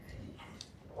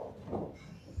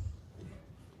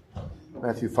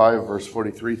Matthew 5, verse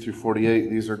 43 through 48,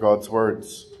 these are God's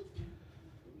words.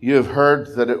 You have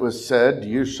heard that it was said,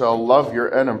 you shall love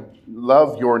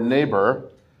your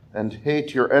neighbor and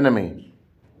hate your enemy.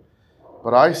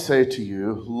 But I say to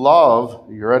you,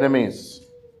 love your enemies.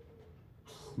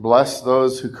 Bless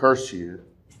those who curse you.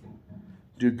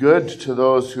 Do good to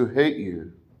those who hate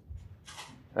you.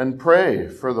 And pray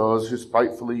for those who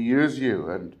spitefully use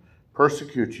you and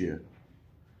persecute you,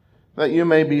 that you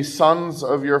may be sons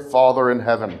of your Father in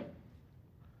heaven.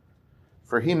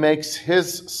 For he makes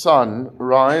his sun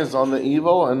rise on the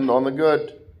evil and on the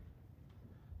good,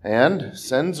 and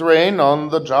sends rain on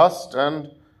the just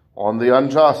and on the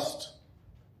unjust.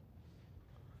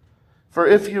 For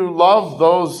if you love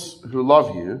those who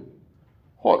love you,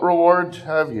 what reward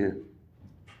have you?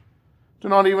 Do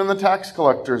not even the tax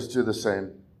collectors do the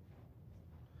same?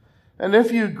 And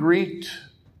if you greet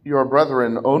your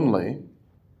brethren only,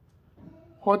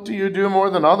 what do you do more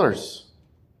than others?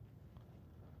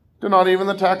 Do not even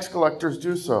the tax collectors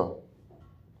do so?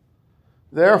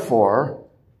 Therefore,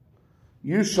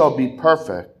 you shall be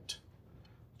perfect,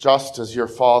 just as your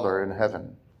Father in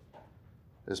heaven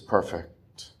is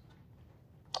perfect.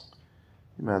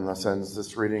 Amen. Thus ends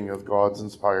this reading of God's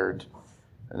inspired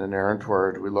and inerrant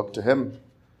word. We look to him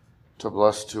to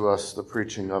bless to us the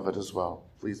preaching of it as well.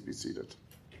 Please be seated.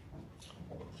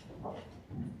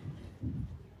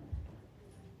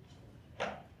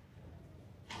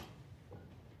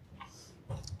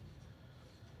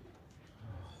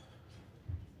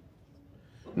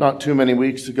 Not too many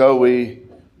weeks ago, we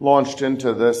launched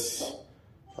into this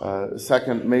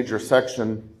second major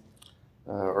section,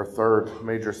 or third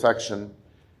major section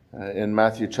in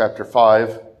Matthew chapter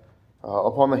 5,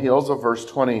 upon the heels of verse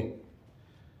 20,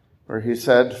 where he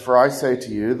said, For I say to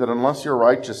you that unless your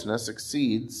righteousness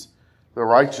exceeds the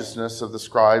righteousness of the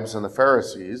scribes and the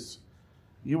Pharisees,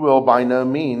 you will by no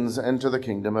means enter the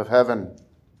kingdom of heaven.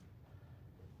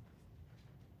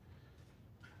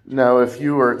 Now, if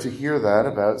you were to hear that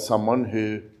about someone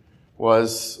who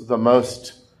was the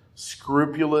most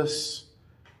scrupulous,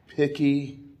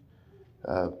 picky,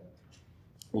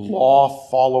 law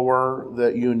follower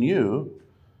that you knew,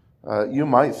 you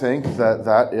might think that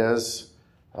that is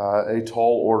a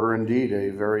tall order indeed, a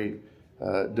very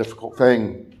difficult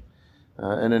thing.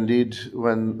 And indeed,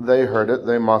 when they heard it,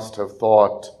 they must have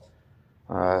thought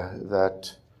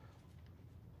that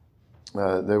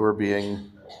they were being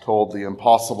told the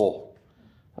impossible.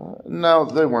 Now,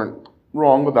 they weren't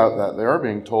wrong about that. They are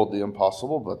being told the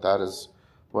impossible, but that is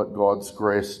what God's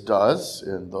grace does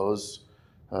in those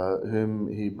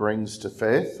whom he brings to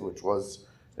faith, which was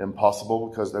impossible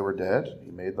because they were dead.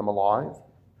 He made them alive.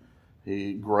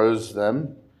 He grows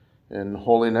them in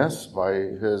holiness by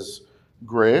his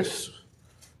grace,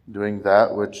 doing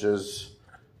that which is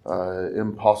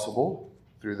impossible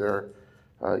through their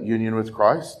union with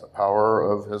Christ, the power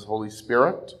of his Holy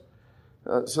Spirit.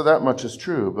 So that much is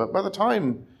true. But by the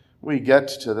time we get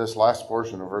to this last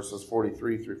portion of verses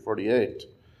 43 through 48,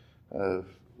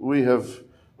 we have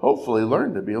hopefully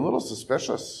learned to be a little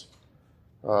suspicious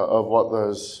of what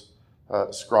those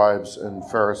scribes and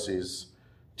Pharisees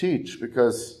teach,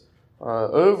 because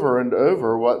over and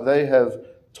over what they have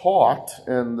taught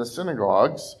in the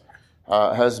synagogues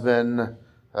has been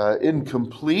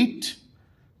incomplete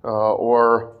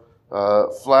or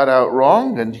flat out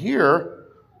wrong. And here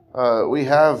we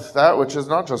have that which is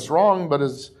not just wrong, but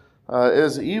is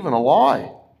even a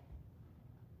lie.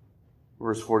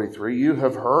 Verse 43, you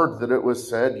have heard that it was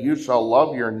said, you shall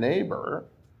love your neighbor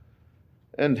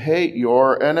and hate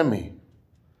your enemy.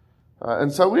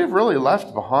 And so we've really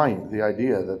left behind the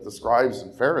idea that the scribes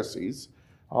and Pharisees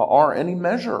are any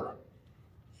measure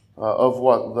of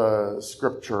what the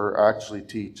Scripture actually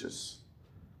teaches.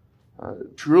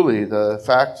 Truly, the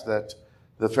fact that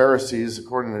the Pharisees,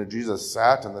 according to Jesus,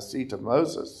 sat in the seat of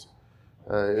Moses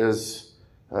is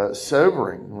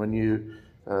sobering when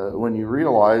you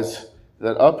realize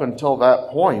that up until that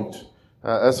point,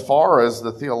 as far as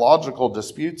the theological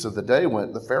disputes of the day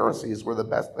went, the Pharisees were the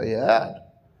best they had.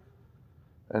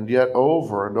 And yet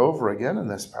over and over again in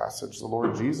this passage, the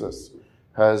Lord Jesus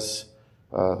has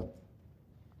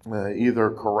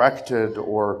either corrected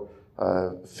or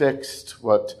fixed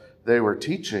what they were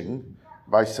teaching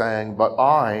by saying, but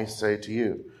I say to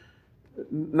you.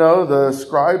 No, the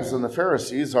scribes and the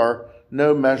Pharisees are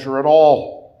no measure at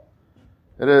all.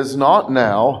 It is not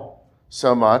now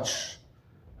so much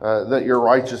that your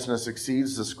righteousness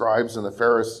exceeds the scribes and the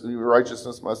Pharisees. Your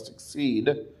righteousness must exceed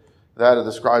that of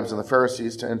the scribes and the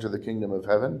Pharisees to enter the kingdom of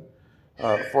heaven.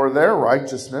 For their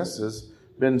righteousness has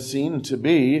been seen to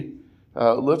be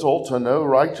little to no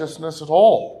righteousness at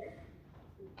all.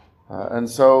 And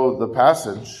so the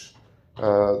passage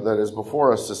that is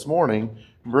before us this morning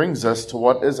brings us to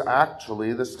what is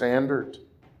actually the standard.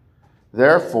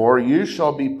 Therefore, you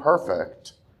shall be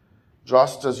perfect,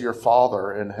 just as your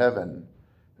Father in heaven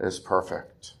is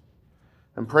perfect.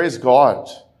 And praise God,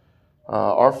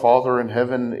 our Father in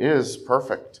heaven is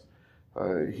perfect.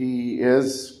 He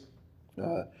is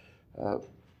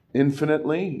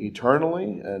infinitely,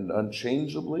 eternally, and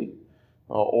unchangeably.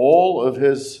 All of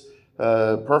his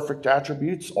perfect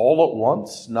attributes all at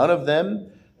once, none of them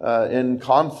in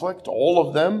conflict, all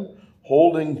of them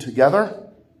holding together.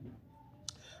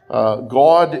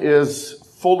 God is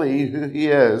fully who he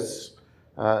is,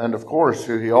 and of course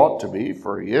who he ought to be,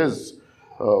 for he is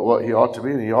what he ought to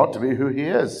be, and he ought to be who he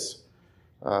is.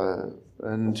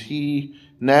 And he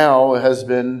now has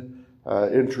been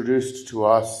introduced to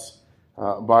us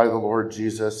by the Lord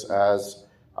Jesus as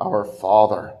our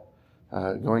Father.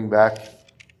 Going back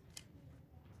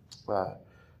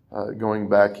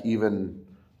even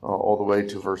all the way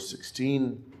to verse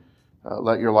 16,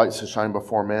 let your light so shine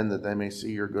before men that they may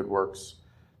see your good works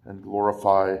and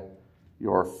glorify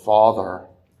your Father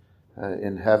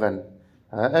in heaven.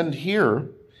 And here,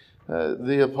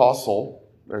 the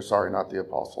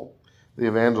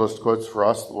evangelist quotes for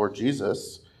us the Lord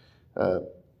Jesus.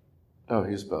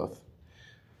 He's both.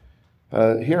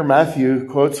 Here Matthew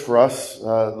quotes for us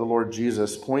the Lord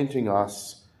Jesus, pointing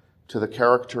us to the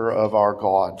character of our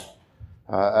God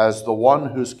as the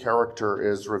one whose character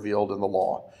is revealed in the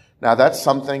law. Now that's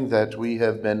something that we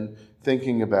have been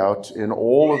thinking about in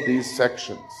all of these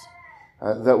sections,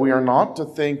 that we are not to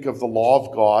think of the law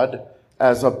of God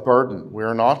as a burden. We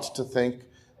are not to think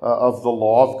of the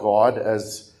law of God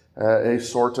as a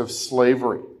sort of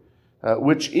slavery,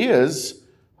 which is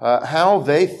how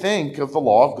they think of the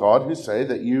law of God who say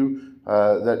that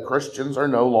that Christians are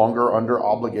no longer under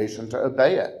obligation to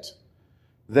obey it.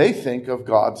 They think of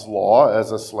God's law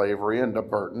as a slavery and a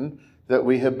burden that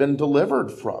we have been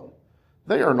delivered from.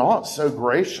 They are not so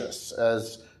gracious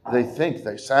as they think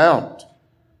they sound,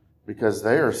 because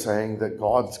they are saying that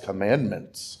God's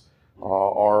commandments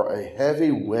are a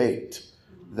heavy weight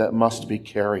that must be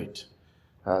carried.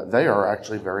 They are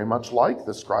actually very much like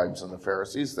the scribes and the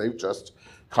Pharisees. They've just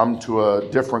come to a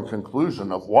different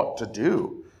conclusion of what to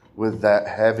do with that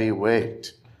heavy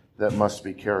weight that must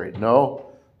be carried. No,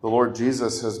 the Lord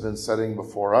Jesus has been setting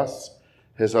before us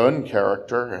his own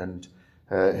character, and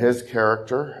his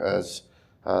character as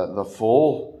the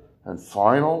full and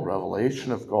final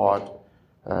revelation of God,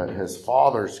 his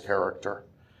Father's character.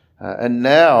 And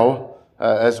now,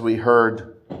 as we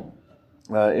heard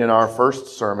in our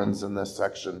first sermons in this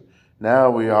section, now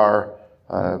we are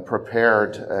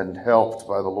prepared and helped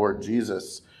by the Lord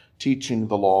Jesus teaching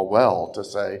the law well to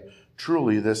say,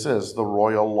 truly, this is the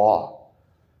royal law.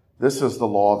 This is the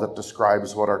law that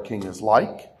describes what our king is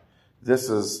like. This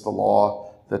is the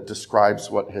law that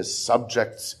describes what his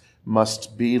subjects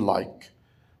must be like.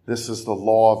 This is the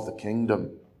law of the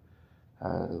kingdom.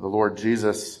 The Lord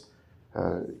Jesus,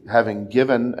 having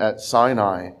given at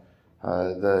Sinai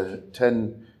the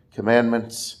 10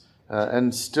 Commandments,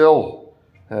 and still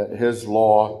his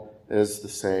law is the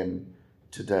same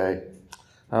today.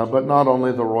 But not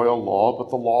only the royal law, but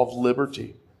the law of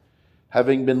liberty.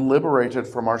 Having been liberated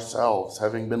from ourselves,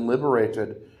 having been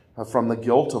liberated from the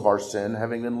guilt of our sin,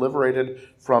 having been liberated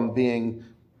from being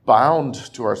bound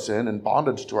to our sin and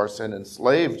bondage to our sin,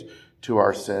 enslaved to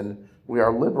our sin, we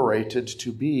are liberated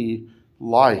to be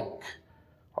like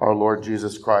our Lord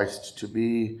Jesus Christ, to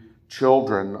be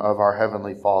children of our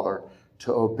Heavenly Father,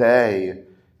 to obey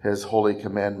his holy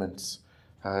commandments.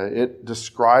 It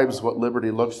describes what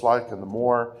liberty looks like, and the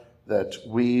more that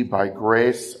we, by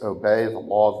grace, obey the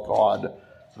law of God,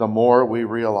 the more we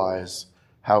realize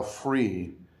how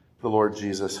free the Lord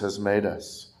Jesus has made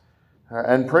us.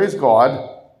 And praise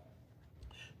God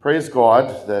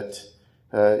that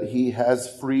he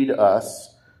has freed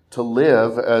us to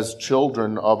live as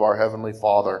children of our Heavenly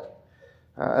Father.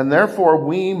 And therefore,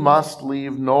 we must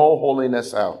leave no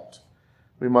holiness out.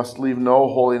 We must leave no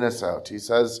holiness out. He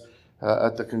says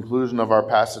at the conclusion of our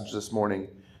passage this morning,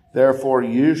 therefore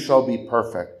you shall be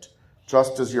perfect,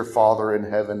 just as your Father in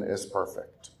heaven is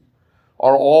perfect.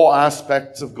 Are all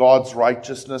aspects of God's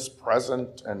righteousness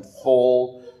present and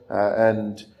full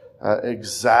and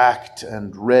exact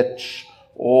and rich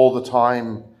all the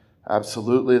time?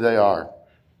 Absolutely they are.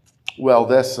 Well,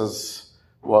 this is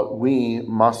what we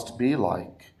must be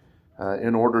like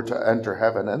in order to enter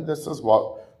heaven, and this is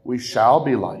what we shall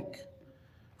be like.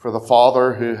 For the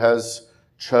Father who has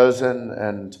chosen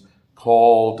and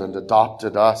called and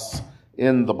adopted us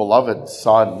in the beloved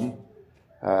Son,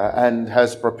 and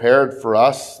has prepared for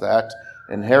us that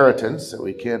inheritance that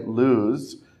we can't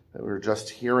lose, that we were just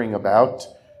hearing about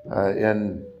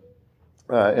in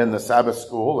the Sabbath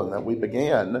school, and that we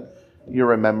began, you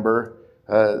remember,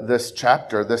 this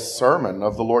chapter, this sermon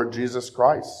of the Lord Jesus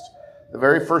Christ. The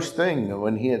very first thing,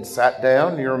 when he had sat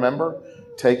down, you remember,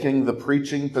 taking the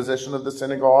preaching position of the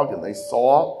synagogue, and they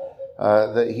saw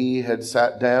that he had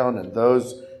sat down, and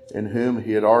those in whom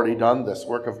he had already done this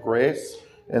work of grace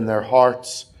in their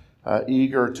hearts,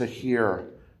 eager to hear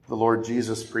the Lord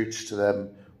Jesus preach to them,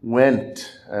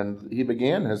 went, and he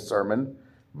began his sermon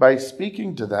by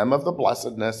speaking to them of the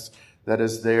blessedness that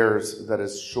is theirs, that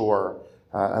is sure,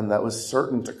 and that was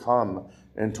certain to come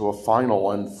into a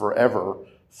final and forever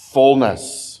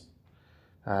fullness.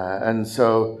 And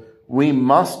so we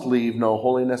must leave no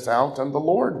holiness out, and the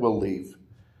Lord will leave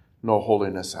no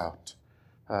holiness out.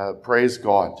 Praise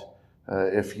God.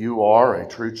 If you are a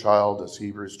true child, as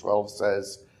Hebrews 12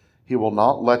 says, he will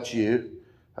not let you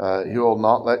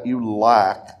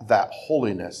lack that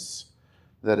holiness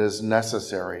that is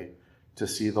necessary to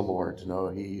see the Lord. No,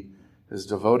 he has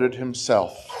devoted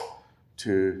himself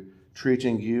to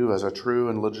treating you as a true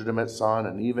and legitimate son,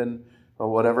 and even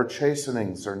whatever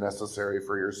chastenings are necessary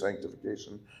for your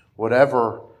sanctification,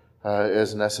 whatever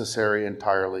is necessary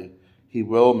entirely, he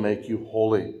will make you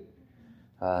holy.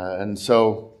 And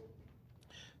so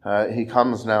he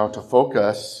comes now to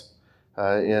focus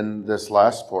in this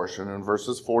last portion, in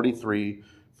verses 43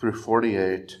 through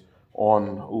 48,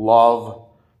 on love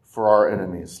for our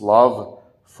enemies. Love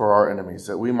for our enemies,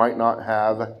 that we might not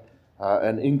have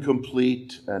an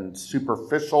incomplete and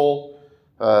superficial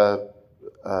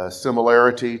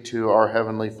similarity to our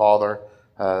Heavenly Father,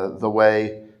 the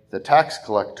way the tax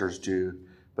collectors do,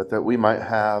 but that we might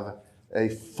have a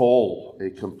full, a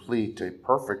complete, a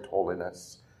perfect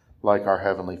holiness like our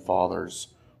Heavenly Father's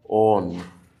own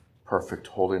perfect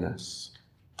holiness.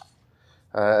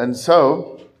 And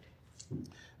so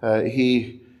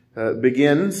he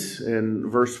begins in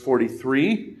verse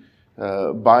 43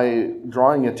 by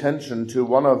drawing attention to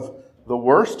one of the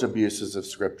worst abuses of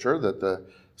Scripture that the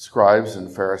scribes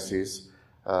and Pharisees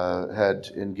had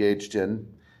engaged in,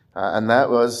 and that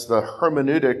was the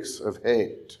hermeneutics of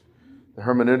hate. The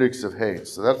hermeneutics of hate.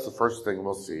 So that's the first thing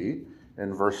we'll see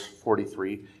in verse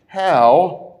 43.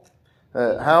 How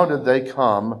did they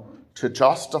come to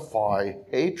justify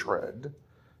hatred,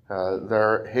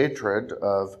 their hatred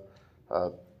of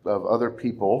other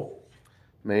people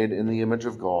made in the image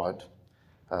of God?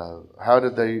 How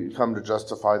did they come to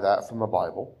justify that from the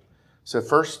Bible? So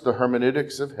first, the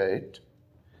hermeneutics of hate.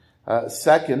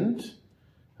 Second,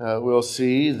 we'll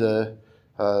see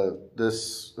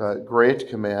this great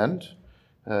command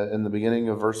in the beginning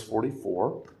of verse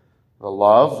 44, the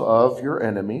love of your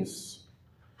enemies.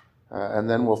 And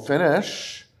then we'll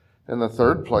finish in the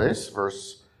third place,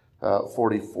 verse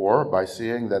 44, by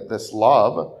seeing that this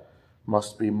love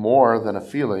must be more than a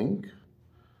feeling.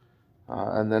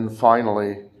 And then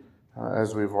finally,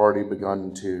 as we've already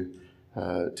begun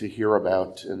to hear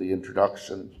about in the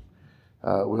introduction,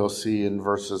 we'll see in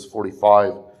verses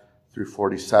 45 through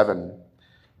 47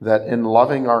 that in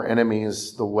loving our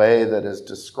enemies the way that is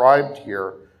described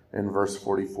here in verse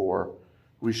 44,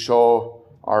 we show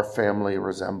our family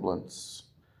resemblance.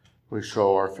 We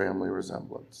show our family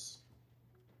resemblance.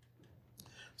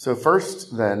 So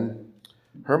first, then,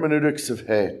 hermeneutics of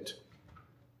hate.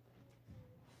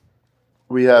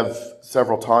 We have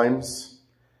several times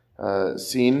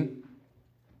seen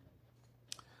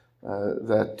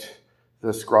that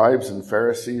the scribes and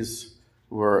Pharisees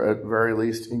were at very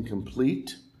least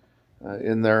incomplete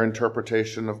in their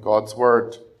interpretation of God's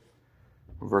word.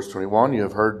 Verse 21, you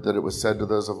have heard that it was said to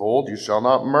those of old, you shall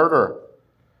not murder,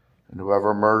 and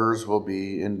whoever murders will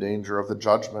be in danger of the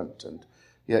judgment. And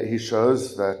yet he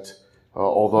shows that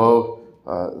although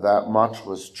that much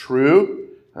was true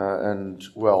and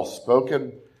well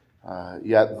spoken,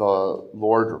 yet the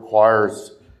Lord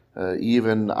requires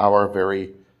even our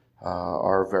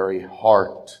very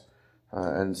heart.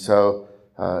 And so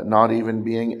not even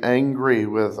being angry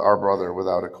with our brother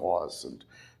without a cause, and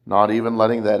not even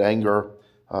letting that anger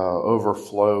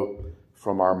overflow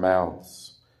from our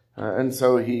mouths. And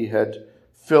so he had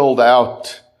filled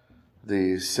out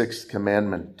the sixth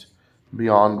commandment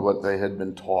beyond what they had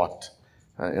been taught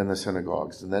in the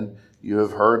synagogues. And then you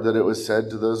have heard that it was said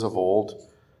to those of old,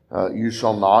 you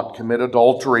shall not commit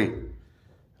adultery.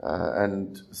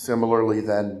 And similarly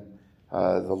then,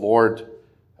 the Lord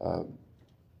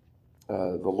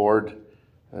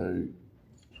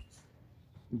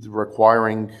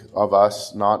requiring of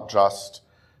us not just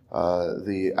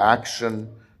the action,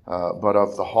 but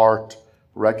of the heart,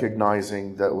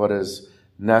 recognizing that what is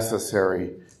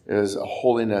necessary is a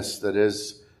holiness that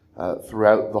is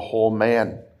throughout the whole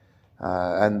man,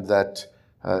 and that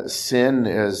sin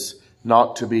is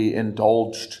not to be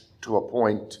indulged to a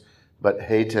point, but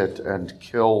hated and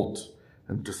killed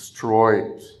and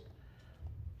destroyed.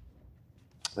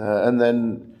 And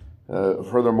then,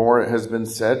 furthermore, it has been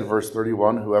said, verse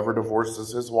 31, whoever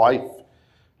divorces his wife,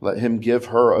 let him give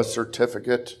her a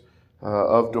certificate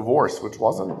of divorce, which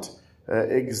wasn't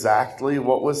exactly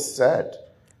what was said,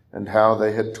 and how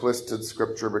they had twisted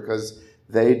Scripture because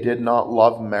they did not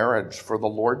love marriage for the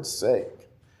Lord's sake,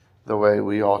 the way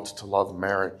we ought to love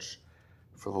marriage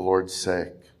for the Lord's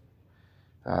sake.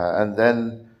 And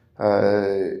then,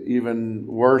 even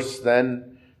worse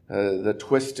than the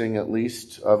twisting, at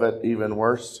least, of it, even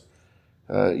worse,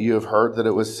 you have heard that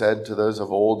it was said to those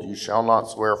of old, you shall not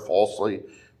swear falsely,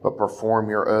 but perform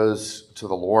your oaths to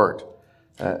the Lord.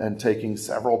 And taking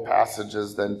several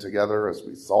passages then together, as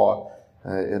we saw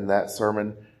in that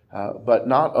sermon, but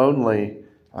not only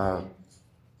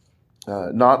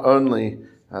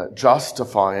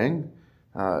justifying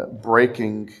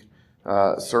breaking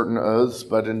certain oaths,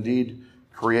 but indeed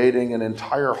creating an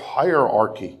entire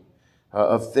hierarchy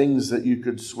of things that you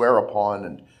could swear upon,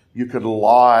 and you could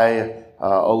lie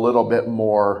a little bit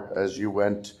more as you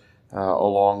went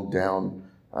along down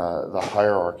the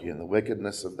hierarchy and the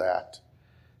wickedness of that.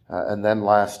 And then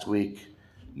last week,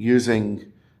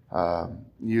 using a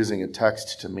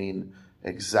text to mean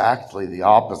exactly the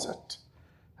opposite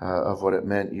of what it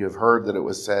meant. You have heard that it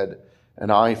was said, an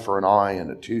eye for an eye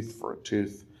and a tooth for a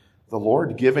tooth. The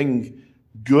Lord giving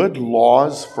good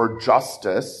laws for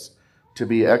justice to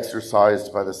be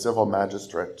exercised by the civil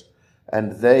magistrate,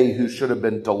 and they who should have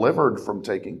been delivered from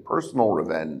taking personal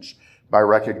revenge by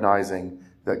recognizing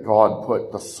that God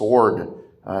put the sword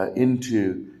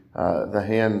into the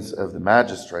hands of the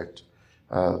magistrate,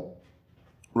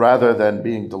 rather than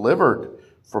being delivered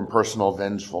from personal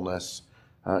vengefulness,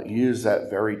 use that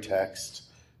very text,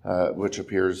 which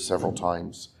appears several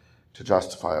times, to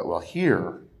justify it. Well,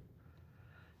 here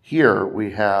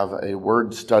we have a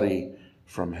word study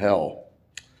from hell.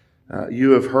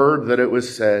 You have heard that it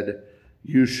was said,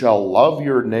 you shall love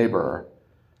your neighbor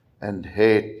and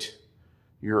hate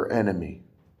your enemy.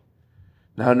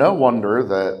 Now, no wonder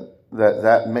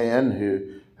that man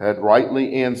who had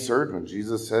rightly answered when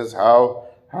Jesus says,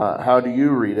 how do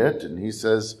you read it? And he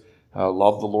says,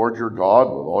 love the Lord your God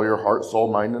with all your heart,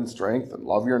 soul, mind, and strength, and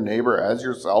love your neighbor as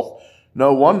yourself.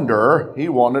 No wonder he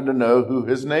wanted to know who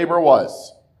his neighbor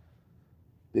was,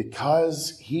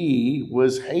 because he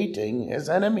was hating his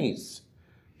enemies,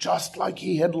 just like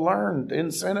he had learned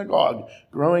in synagogue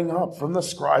growing up from the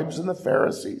scribes and the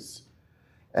Pharisees.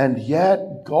 And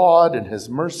yet God in his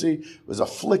mercy was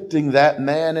afflicting that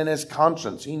man in his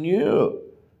conscience. He knew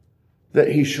that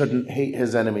he shouldn't hate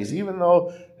his enemies, even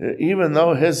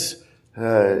though his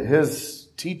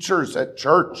teachers at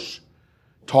church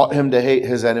taught him to hate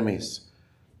his enemies.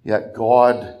 Yet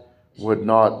God would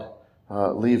not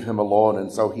leave him alone,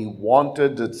 and so he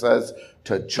wanted, it says,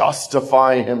 to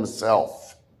justify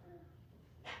himself.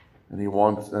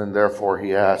 And therefore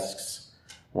he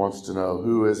wants to know,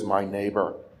 who is my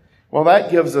neighbor? Well,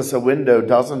 that gives us a window,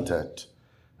 doesn't it,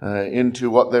 into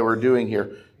what they were doing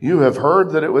here. You have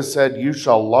heard that it was said, you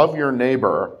shall love your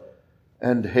neighbor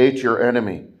and hate your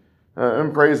enemy.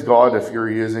 And praise God, if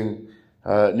you're using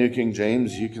New King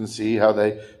James, you can see how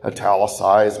they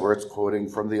italicize where it's quoting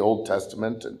from the Old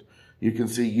Testament. And you can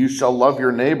see, you shall love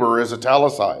your neighbor is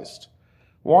italicized.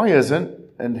 Why isn't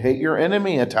and hate your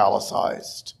enemy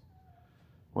italicized?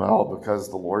 Well, because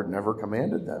the Lord never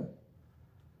commanded them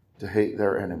to hate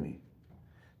their enemy.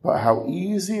 But how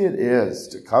easy it is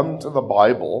to come to the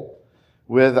Bible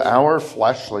with our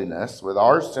fleshliness, with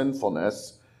our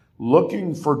sinfulness,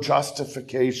 looking for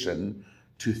justification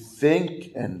to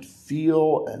think and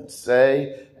feel and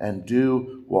say and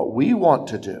do what we want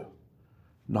to do,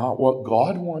 not what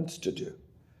God wants to do.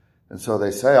 And so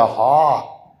they say,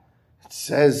 aha, it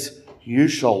says you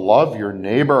shall love your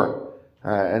neighbor.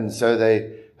 And so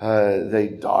they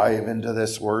dive into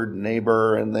this word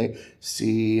neighbor, and they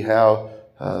see how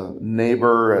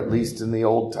neighbor, at least in the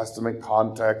Old Testament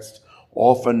context,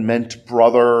 often meant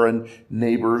brother, and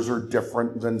neighbors are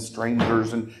different than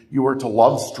strangers, and you are to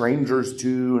love strangers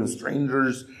too, and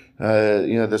strangers,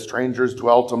 the strangers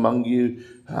dwelt among you.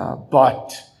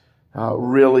 But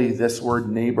really, this word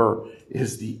neighbor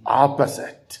is the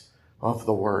opposite of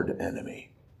the word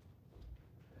enemy.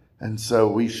 And so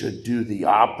we should do the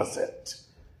opposite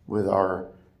with our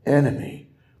enemy,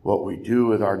 what we do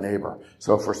with our neighbor.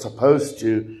 So if we're supposed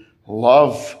to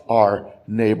love our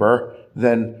neighbor,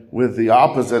 then with the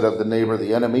opposite of the neighbor,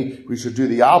 the enemy, we should do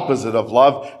the opposite of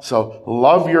love. So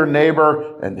love your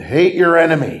neighbor and hate your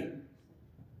enemy.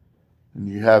 And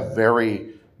you have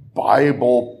very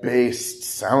Bible-based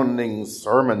sounding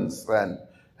sermons then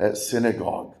at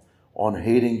synagogue on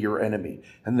hating your enemy.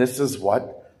 And this is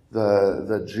what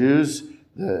the Jews,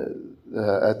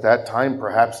 at that time,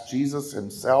 perhaps Jesus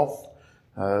himself,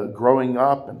 growing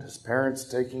up and his parents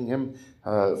taking him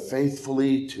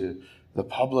faithfully to the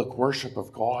public worship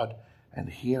of God and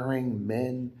hearing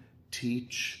men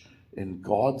teach in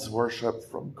God's worship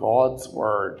from God's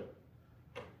word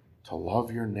to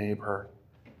love your neighbor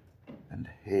and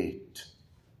hate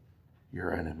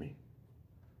your enemy.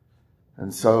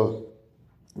 And so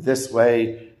this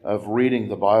way of reading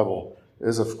the Bible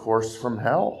is, of course, from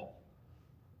hell,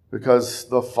 because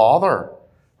the father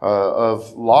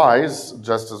of lies,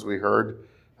 just as we heard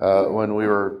when we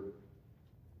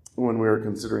were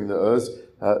considering the Uz,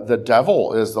 the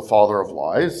devil is the father of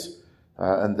lies,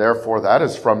 and therefore that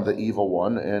is from the evil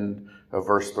one in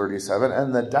verse 37.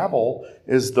 And the devil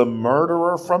is the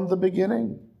murderer from the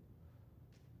beginning.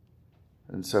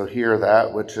 And so here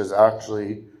that which is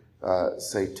actually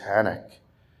satanic,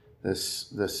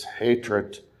 this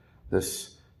hatred,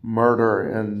 this murder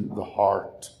in the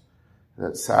heart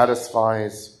that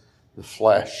satisfies the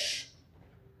flesh,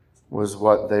 was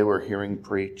what they were hearing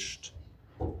preached.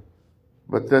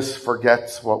 But this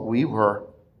forgets what we were,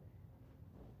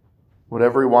 what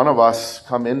every one of us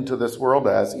come into this world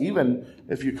as. Even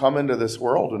if you come into this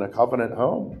world in a covenant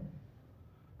home,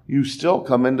 you still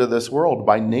come into this world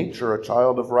by nature a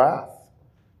child of wrath.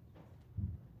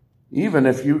 Even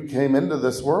if you came into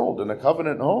this world in a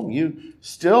covenant home, you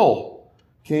still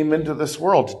came into this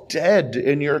world dead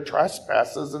in your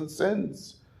trespasses and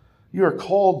sins. You are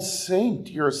called saint.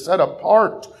 You're set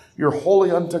apart. You're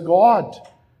holy unto God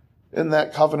in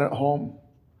that covenant home.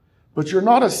 But you're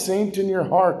not a saint in your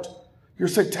heart. You're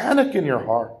satanic in your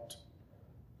heart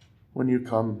when you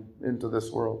come into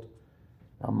this world.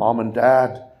 Now, Mom and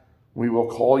Dad, we will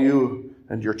call you,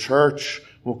 and your church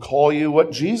will call you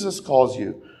what Jesus calls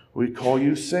you. We call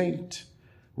you saint.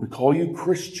 We call you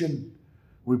Christian.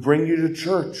 We bring you to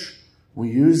church. We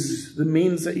use the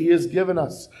means that he has given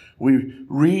us. We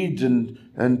read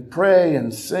and pray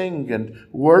and sing and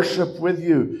worship with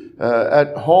you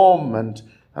at home and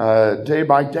day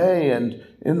by day and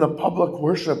in the public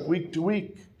worship week to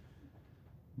week.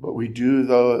 But we do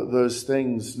those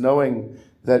things knowing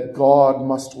that God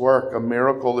must work a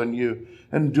miracle in you,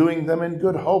 and doing them in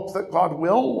good hope that God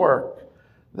will work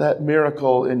that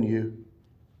miracle in you.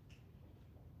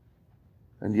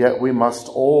 And yet we must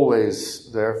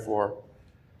always, therefore,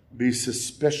 be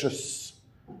suspicious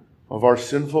of our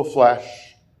sinful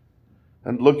flesh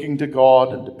and looking to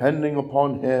God and depending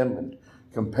upon him and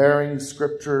comparing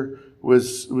Scripture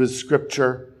with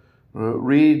Scripture.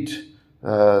 Read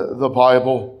the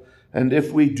Bible. And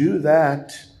if we do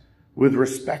that with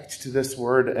respect to this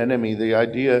word enemy, the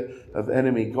idea of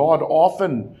enemy, God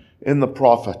often in the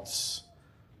prophets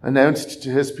announced to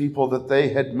his people that they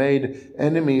had made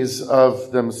enemies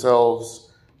of themselves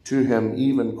to him,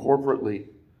 even corporately.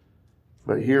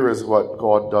 But here is what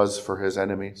God does for his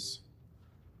enemies.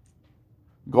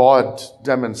 God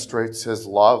demonstrates his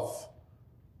love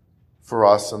for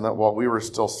us, and that while we were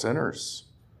still sinners,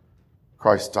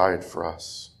 Christ died for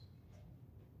us.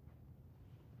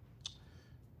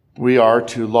 We are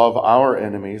to love our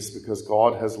enemies because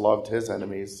God has loved his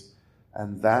enemies,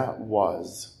 and that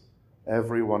was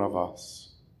every one of us.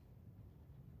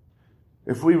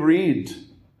 If we read,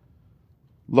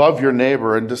 love your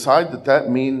neighbor, and decide that that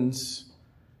means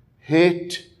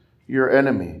hate your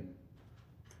enemy,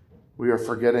 we are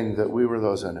forgetting that we were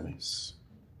those enemies.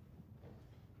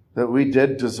 That we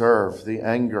did deserve the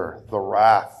anger, the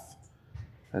wrath,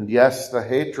 and yes, the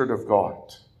hatred of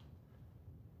God.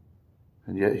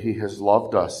 And yet he has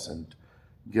loved us and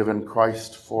given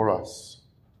Christ for us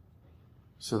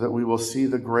so that we will see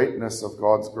the greatness of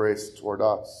God's grace toward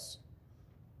us,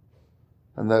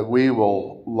 and that we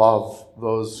will love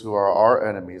those who are our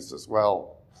enemies as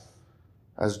well.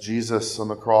 As Jesus on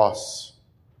the cross,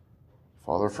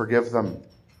 Father, forgive them,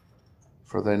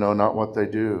 for they know not what they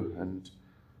do. And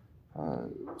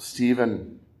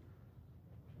Stephen,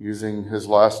 using his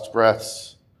last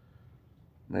breaths,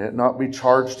 may it not be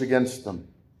charged against them.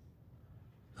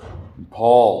 And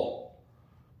Paul,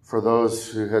 for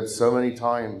those who had so many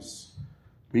times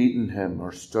beaten him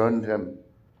or stoned him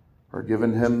or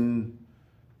given him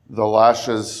the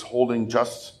lashes holding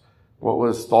just what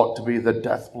was thought to be the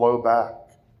death blow back,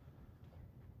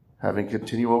 having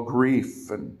continual grief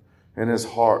and in his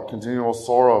heart, continual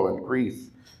sorrow and grief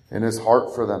in his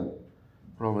heart for them.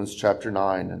 Romans chapter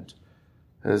 9, and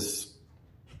his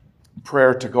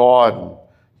prayer to God and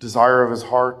desire of his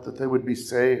heart that they would be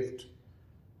saved.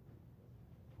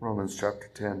 Romans chapter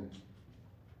 10.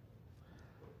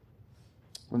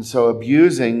 And so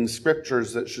abusing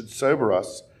scriptures that should sober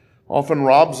us often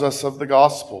robs us of the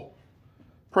gospel.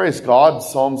 Praise God,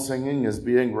 psalm singing is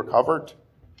being recovered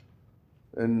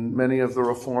in many of the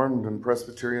Reformed and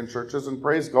Presbyterian churches. And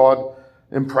praise God,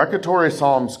 imprecatory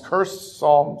psalms, cursed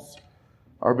psalms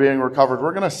are being recovered.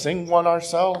 We're going to sing one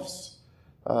ourselves.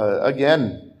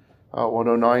 Again,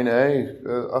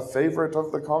 109A, a favorite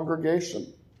of the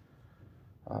congregation.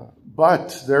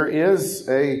 But there is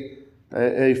a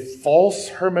false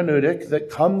hermeneutic that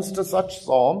comes to such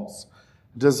psalms,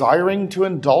 desiring to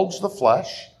indulge the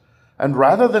flesh, and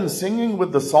rather than singing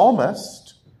with the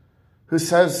psalmist, who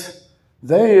says,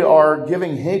 they are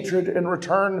giving hatred in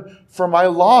return for my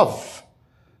love,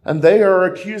 and they are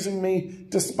accusing me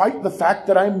despite the fact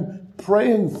that I'm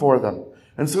praying for them.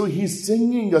 And so he's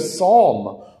singing a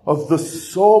psalm of the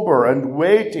sober and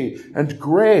weighty and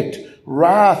great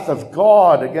wrath of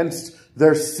God against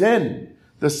their sin,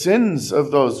 the sins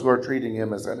of those who are treating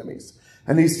him as enemies.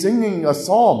 And he's singing a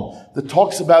psalm that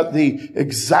talks about the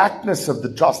exactness of the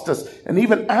justice and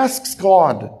even asks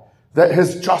God that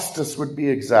his justice would be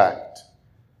exact.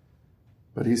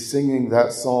 But he's singing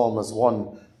that psalm as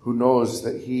one who knows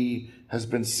that he has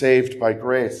been saved by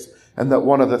grace, and that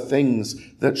one of the things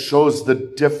that shows the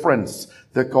difference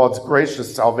that God's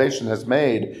gracious salvation has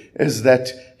made is that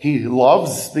he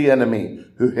loves the enemy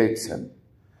who hates him,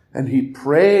 and he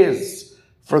prays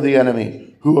for the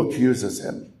enemy who accuses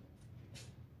him.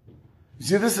 You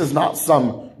see, this is not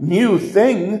some new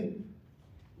thing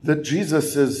that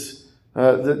Jesus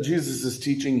is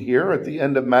teaching here at the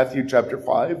end of Matthew chapter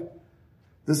 5.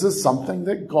 This is something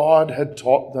that God had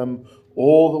taught them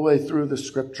all the way through the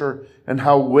scripture, and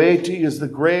how weighty is the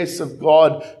grace of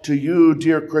God to you,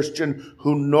 dear Christian,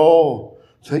 who know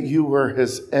that you were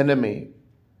his enemy.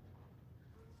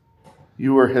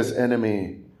 You were his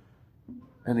enemy,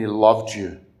 and he loved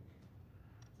you.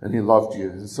 And he loved you.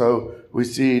 And so we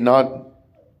see not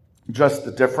just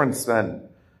the difference then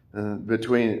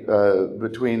between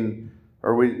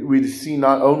we see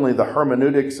not only the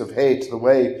hermeneutics of hate, the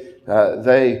way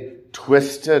they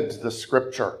twisted the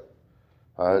scripture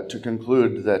to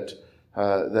conclude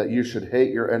that you should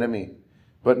hate your enemy.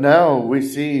 But now we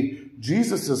see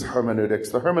Jesus' hermeneutics,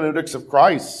 the hermeneutics of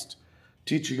Christ,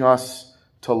 teaching us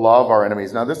to love our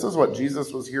enemies. Now, this is what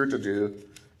Jesus was here to do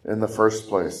in the first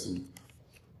place. And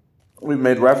we've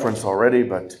made reference already,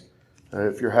 but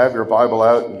if you have your Bible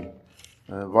out, and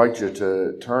I invite you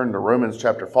to turn to Romans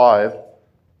chapter 5.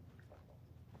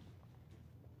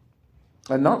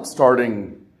 And not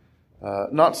starting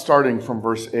from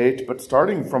verse 8, but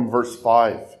starting from verse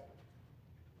 5.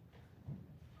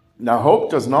 Now, hope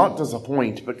does not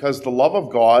disappoint, because the love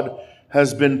of God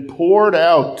has been poured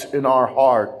out in our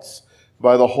hearts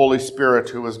by the Holy Spirit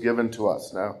who was given to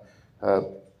us. Now,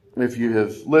 if you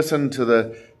have listened to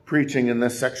the preaching in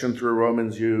this section through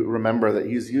Romans, you remember that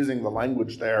he's using the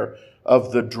language there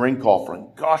of the drink offering,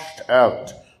 gushed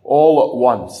out all at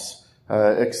once,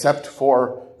 except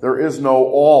for there is no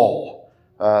all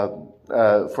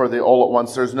for the all at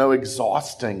once. There's no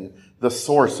exhausting the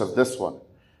source of this one,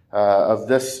 of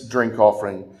this drink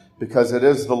offering, because it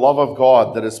is the love of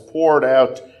God that is poured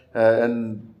out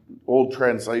in old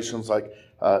translations like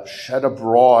shed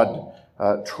abroad,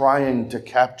 trying to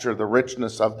capture the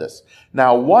richness of this.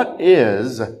 Now, what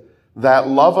is that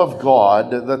love of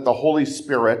God that the Holy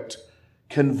Spirit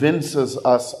convinces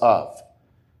us of?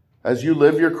 As you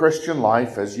live your Christian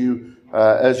life, as you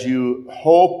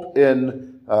hope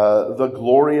in the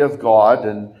glory of God,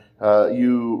 and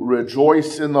you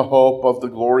rejoice in the hope of the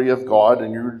glory of God,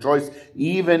 and you rejoice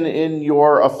even in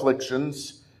your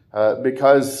afflictions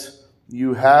because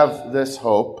you have this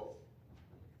hope.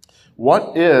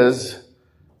 What is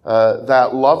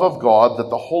that love of God that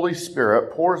the Holy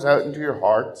Spirit pours out into your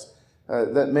hearts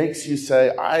that makes you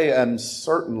say, I am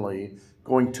certainly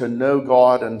going to know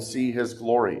God and see his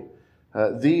glory?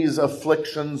 These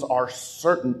afflictions are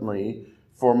certainly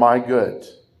for my good.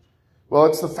 Well,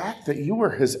 it's the fact that you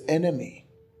were his enemy,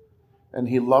 and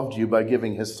he loved you by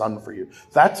giving his son for you.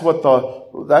 That's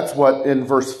what in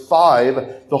verse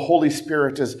 5 the Holy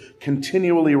Spirit is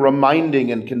continually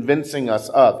reminding and convincing us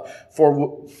of.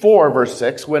 For verse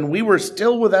 6, when we were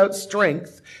still without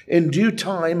strength, in due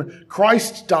time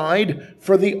Christ died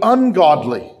for the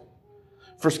ungodly.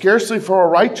 For scarcely for a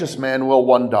righteous man will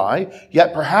one die,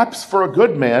 yet perhaps for a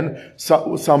good man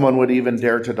someone would even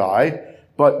dare to die.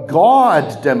 But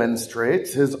God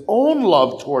demonstrates his own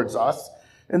love towards us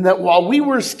in that while we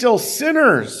were still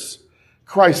sinners,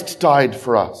 Christ died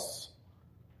for us.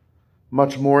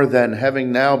 Much more then,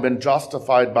 having now been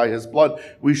justified by his blood,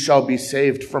 we shall be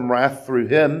saved from wrath through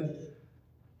him.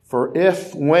 For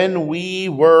if when we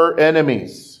were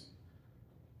enemies,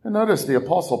 And notice the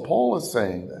Apostle Paul is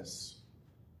saying this.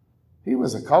 He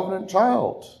was a covenant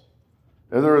child.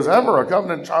 If there was ever a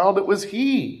covenant child, it was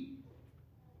he.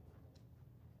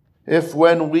 If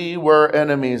when we were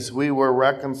enemies, we were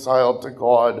reconciled to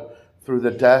God through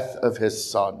the death of his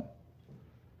Son,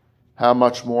 how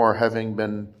much more, having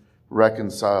been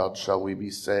reconciled, shall we be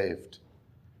saved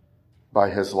by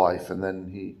his life? And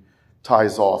then he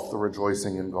ties off the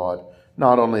rejoicing in God.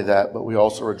 Not only that, but we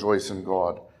also rejoice in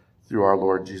God through our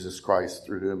Lord Jesus Christ,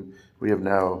 through whom we have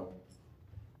now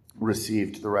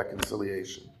received the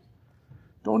reconciliation.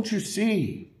 Don't you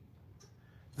see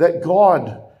that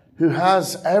God, who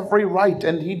has every right,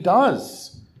 and he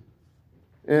does,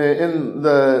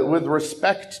 with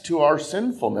respect to our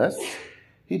sinfulness,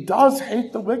 he does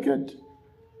hate the wicked,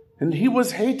 and he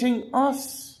was hating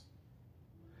us.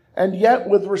 And yet,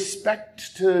 with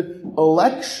respect to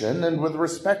election and with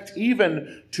respect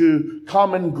even to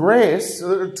common grace,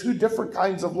 there are two different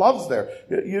kinds of loves there.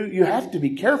 You have to be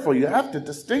careful. You have to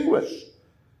distinguish.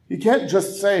 You can't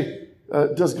just say,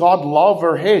 does God love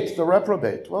or hate the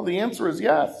reprobate? Well, the answer is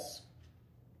yes.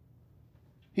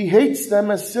 He hates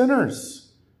them as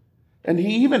sinners. And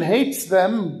he even hates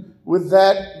them with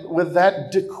that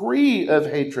decree of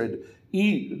hatred.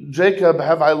 Jacob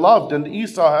have I loved, and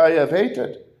Esau I have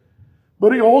hated.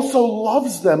 But he also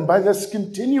loves them by this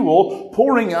continual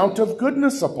pouring out of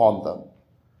goodness upon them.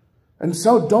 And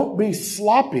so don't be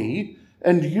sloppy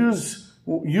and use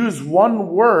one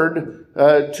word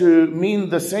to mean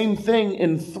the same thing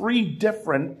in three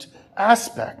different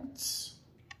aspects.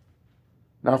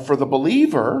 Now, for the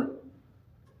believer,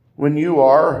 when you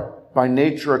are by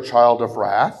nature a child of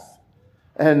wrath,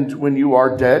 and when you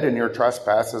are dead in your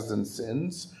trespasses and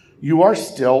sins, you are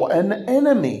still an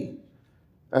enemy,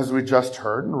 as we just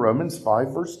heard in Romans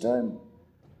 5, verse 10.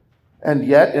 And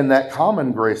yet, in that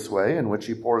common grace way in which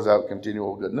he pours out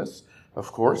continual goodness,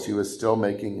 of course, he was still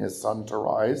making his sun to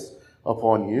rise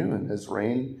upon you and his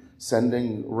rain,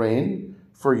 sending rain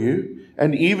for you.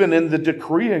 And even in the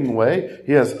decreeing way,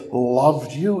 he has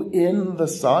loved you in the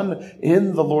Son,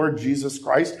 in the Lord Jesus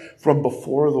Christ, from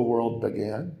before the world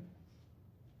began.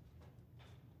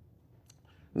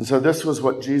 And so this was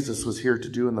what Jesus was here to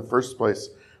do in the first place,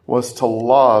 was to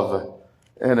love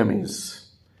enemies.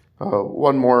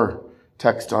 One more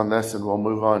text on this and we'll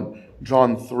move on.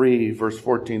 John 3, verse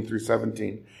 14 through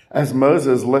 17. As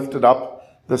Moses lifted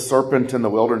up the serpent in the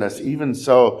wilderness, even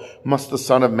so must the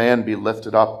Son of Man be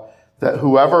lifted up, that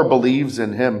whoever believes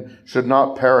in him should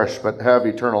not perish but have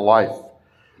eternal life.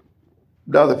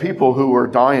 Now the people who were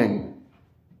dying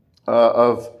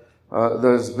of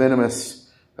those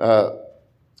venomous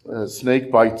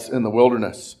snake bites in the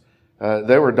wilderness,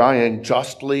 they were dying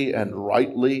justly and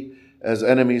rightly as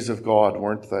enemies of God,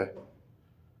 weren't they?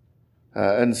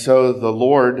 And so the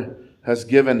Lord has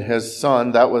given his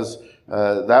Son. That was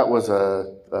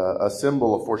a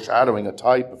symbol of foreshadowing, a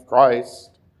type of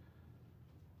Christ.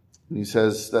 And he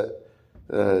says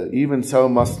that even so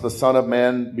must the Son of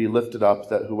Man be lifted up,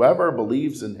 that whoever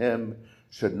believes in him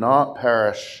should not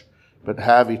perish, but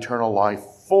have eternal life.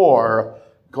 For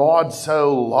God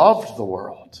so loved the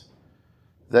world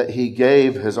that he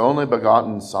gave his only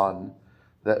begotten Son,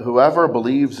 that whoever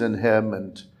believes in him,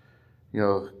 and,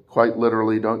 quite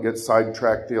literally, don't get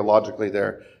sidetracked theologically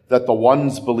there, that the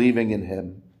ones believing in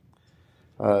him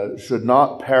should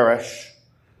not perish,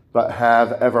 but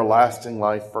have everlasting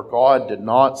life. For God did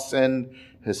not send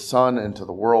his Son into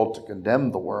the world to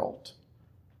condemn the world.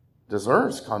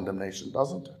 Deserves condemnation,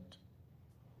 doesn't it?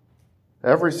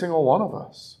 Every single one of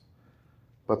us.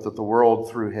 But that the world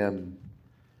through him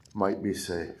might be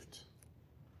saved.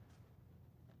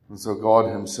 And so God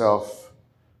himself,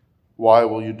 why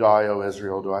will you die, O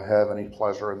Israel? Do I have any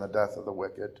pleasure in the death of the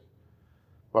wicked?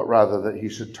 But rather that he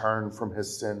should turn from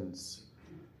his sins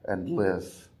and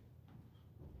live.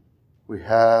 We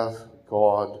have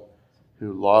God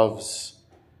who loves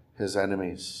his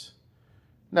enemies.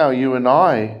 Now you and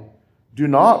I do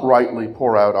not rightly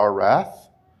pour out our wrath.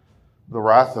 The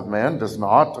wrath of man does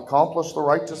not accomplish the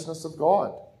righteousness of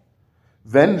God.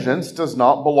 Vengeance does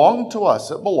not belong to us.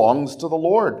 It belongs to the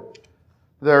Lord.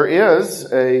 There is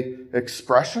an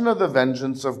expression of the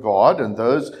vengeance of God, and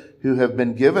those who have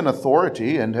been given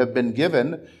authority and have been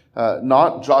given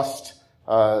not just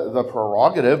the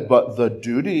prerogative, but the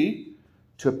duty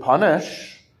to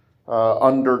punish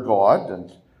under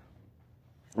God.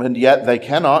 And yet they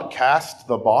cannot cast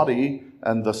the body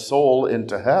and the soul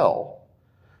into hell.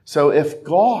 So if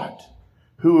God,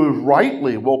 who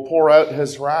rightly will pour out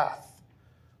his wrath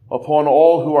upon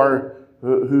all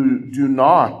who do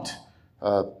not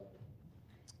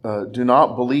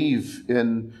believe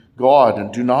in God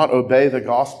and do not obey the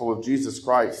gospel of Jesus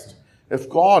Christ, if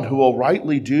God, who will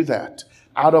rightly do that,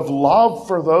 out of love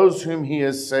for those whom he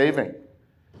is saving,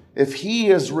 if he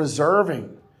is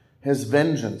reserving his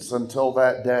vengeance until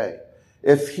that day,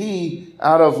 if he,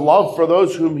 out of love for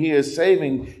those whom he is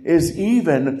saving, is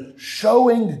even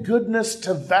showing goodness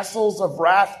to vessels of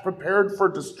wrath prepared for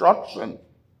destruction,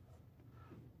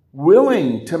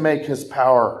 willing to make his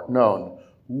power known,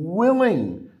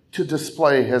 willing to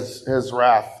display his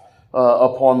wrath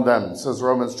upon them, says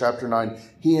Romans chapter 9.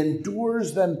 He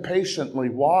endures them patiently.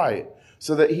 Why?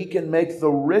 So that he can make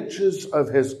the riches of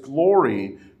his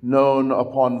glory known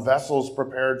upon vessels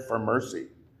prepared for mercy.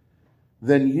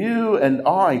 Then you and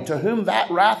I, to whom that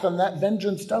wrath and that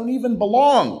vengeance don't even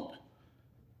belong,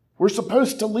 we're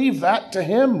supposed to leave that to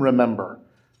him, remember,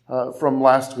 from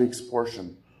last week's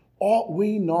portion. Ought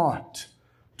we not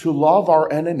to love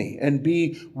our enemy and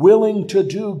be willing to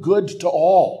do good to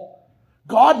all?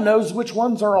 God knows which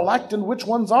ones are elect and which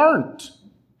ones aren't.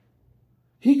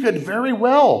 He could very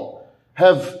well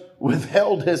have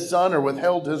withheld his son or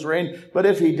withheld his rain, but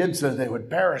if he did so, they would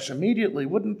perish immediately,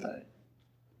 wouldn't they?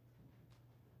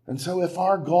 And so if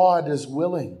our God is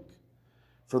willing,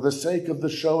 for the sake of the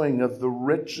showing of the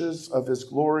riches of his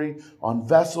glory on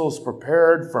vessels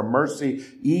prepared for mercy,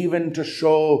 even to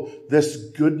show this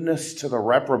goodness to the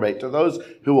reprobate, to those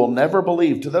who will never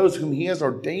believe, to those whom he has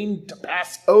ordained to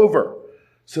pass over,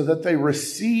 so that they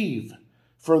receive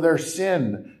for their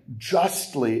sin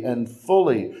justly and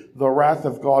fully the wrath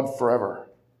of God forever,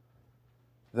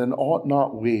 then ought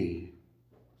not we,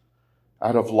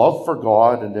 out of love for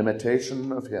God and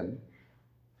imitation of him,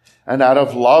 and out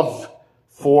of love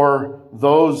for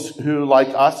those who, like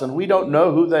us, and we don't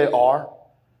know who they are.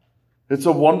 It's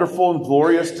a wonderful and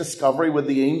glorious discovery with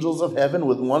the angels of heaven,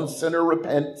 when one sinner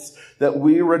repents, that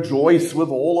we rejoice with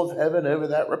all of heaven over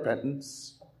that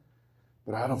repentance.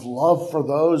 But out of love for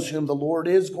those whom the Lord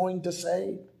is going to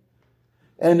save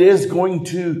and is going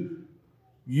to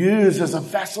use as a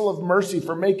vessel of mercy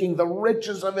for making the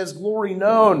riches of his glory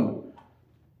known,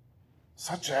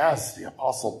 such as the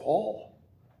Apostle Paul.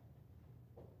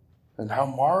 And how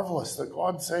marvelous that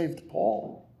God saved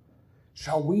Paul.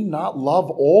 Shall we not love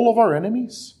all of our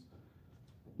enemies,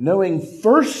 knowing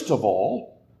first of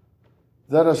all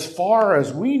that as far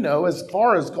as we know, as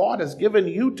far as God has given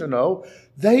you to know,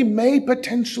 they may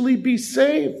potentially be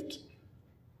saved?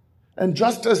 And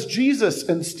just as Jesus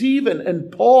and Stephen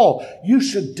and Paul, you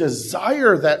should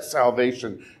desire that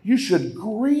salvation. You should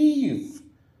grieve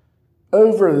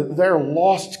over their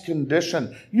lost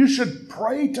condition. You should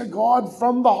pray to God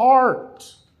from the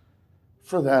heart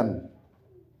for them.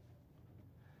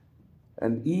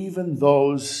 And even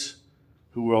those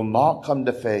who will not come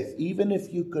to faith, even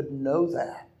if you could know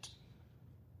that,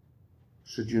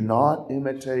 should you not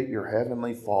imitate your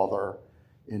heavenly Father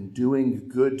in doing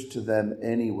good to them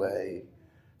anyway,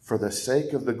 for the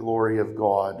sake of the glory of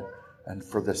God and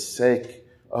for the sake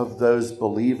of those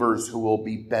believers who will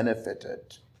be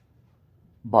benefited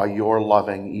by your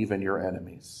loving even your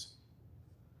enemies?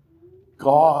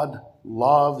 God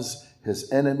loves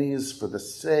his enemies for the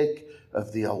sake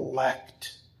of the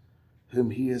elect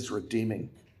whom he is redeeming.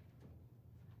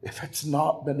 If it's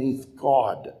not beneath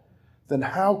God, then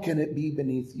how can it be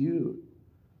beneath you?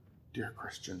 Dear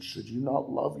Christians, should you not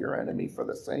love your enemy for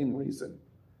the same reason?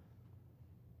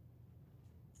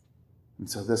 And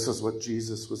so this is what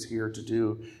Jesus was here to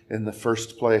do in the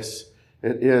first place.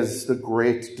 It is the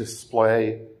great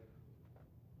display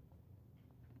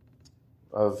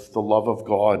of the love of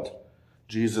God,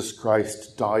 Jesus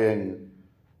Christ dying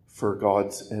for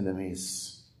God's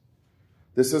enemies.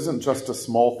 This isn't just a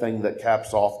small thing that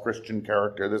caps off Christian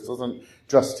character. This isn't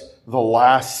just the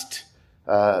last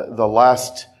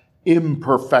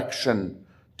imperfection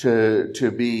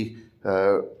to be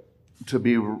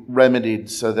remedied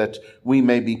so that we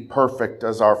may be perfect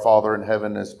as our Father in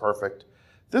heaven is perfect.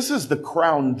 This is the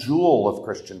crown jewel of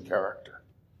Christian character.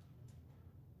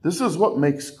 This is what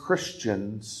makes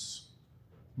Christians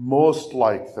most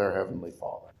like their Heavenly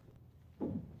Father.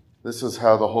 This is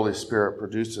how the Holy Spirit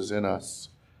produces in us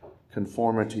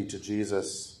conformity to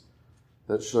Jesus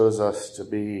that shows us to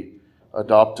be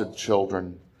adopted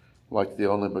children like the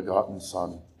only begotten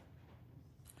Son.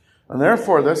 And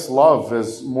therefore, this love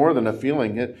is more than a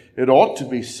feeling. It ought to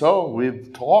be so.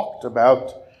 We've talked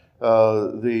about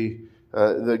the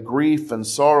grief and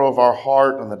sorrow of our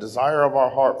heart and the desire of our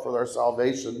heart for their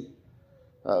salvation.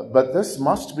 But this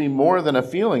must be more than a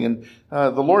feeling. And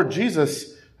the Lord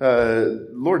Jesus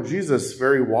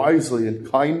very wisely and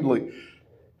kindly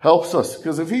helps us.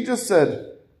 Because if he just said,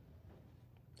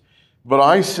 but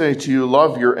I say to you,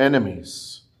 love your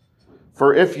enemies.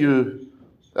 But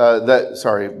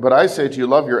I say to you,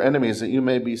 love your enemies, that you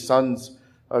may be sons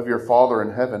of your Father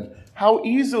in heaven. How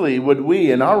easily would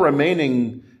we, in our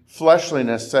remaining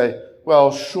fleshliness, say,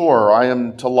 well, sure, I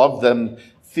am to love them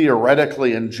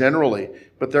theoretically and generally,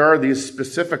 but there are these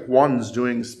specific ones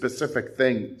doing specific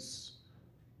things.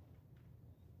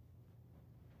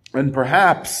 And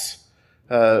perhaps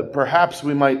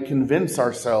we might convince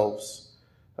ourselves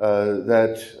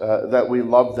that we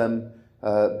love them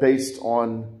based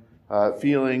on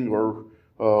feeling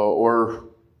or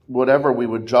whatever we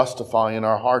would justify in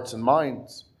our hearts and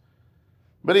minds.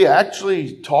 But he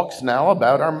actually talks now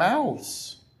about our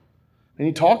mouths. And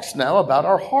he talks now about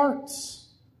our hearts.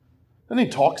 And he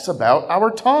talks about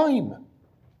our time.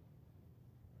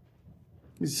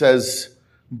 He says,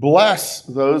 bless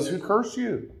those who curse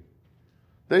you.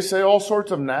 They say all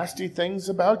sorts of nasty things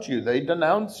about you. They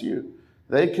denounce you.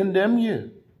 They condemn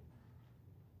you.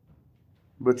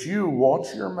 But you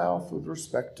watch your mouth with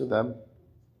respect to them.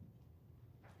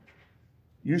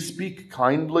 You speak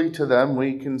kindly to them.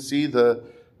 We can see the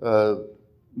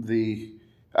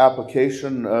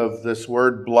application of this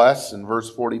word bless in verse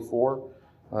 44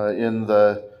 in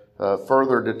the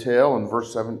further detail in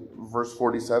verse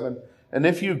 47. And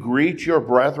if you greet your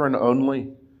brethren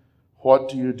only, what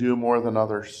do you do more than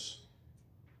others?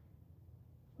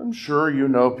 I'm sure you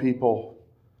know people.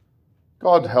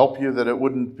 God help you that it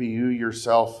wouldn't be you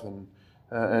yourself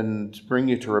and bring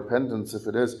you to repentance if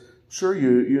it is. Sure,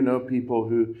 you know people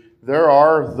who, there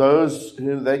are those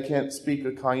who they can't speak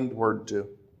a kind word to.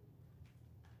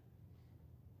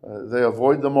 They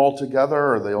avoid them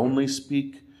altogether, or they only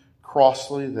speak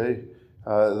crossly.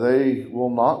 They will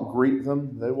not greet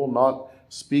them. They will not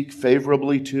speak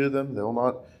favorably to them. They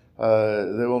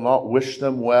will not wish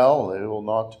them well. They will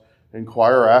not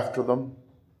inquire after them.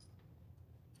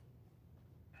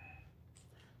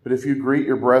 But if you greet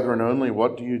your brethren only,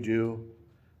 what do you do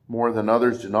more than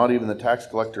others? Do not even the tax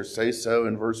collectors say so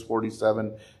in verse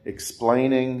 47,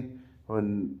 explaining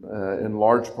in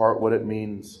large part what it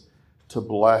means to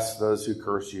bless those who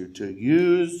curse you, to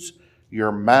use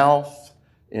your mouth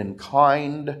in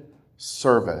kind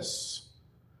service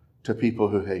to people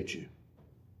who hate you,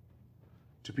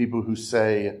 to people who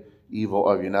say evil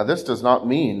of you. Now, this does not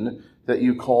mean that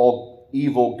you call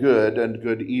evil good and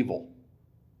good evil.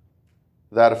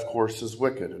 That, of course, is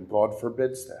wicked, and God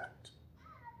forbids that.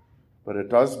 But it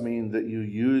does mean that you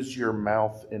use your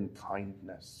mouth in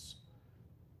kindness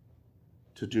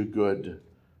to do good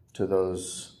to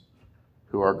those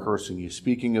who are cursing you.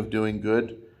 Speaking of doing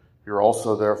good, you're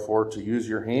also, therefore, to use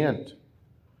your hand.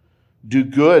 Do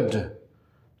good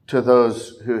to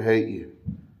those who hate you.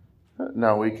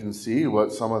 Now, we can see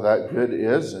what some of that good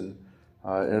is in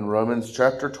Romans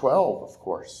chapter 12, of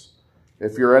course.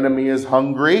 If your enemy is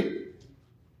hungry,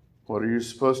 what are you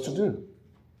supposed to do?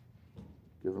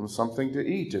 Give him something to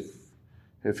eat.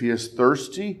 If he is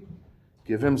thirsty,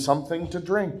 give him something to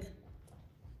drink.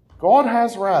 God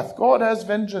has wrath. God has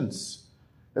vengeance.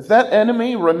 If that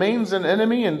enemy remains an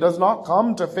enemy and does not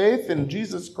come to faith in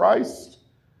Jesus Christ,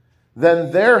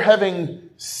 then their having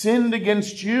sinned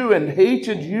against you and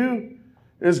hated you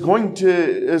is going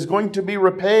to be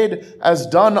repaid as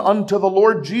done unto the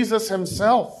Lord Jesus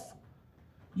himself.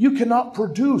 You cannot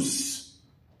produce.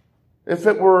 If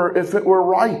it were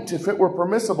right, if it were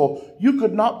permissible, you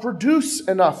could not produce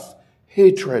enough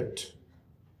hatred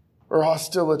or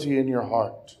hostility in your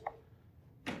heart.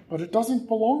 But it doesn't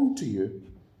belong to you.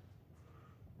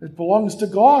 It belongs to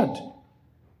God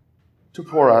to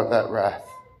pour out that wrath.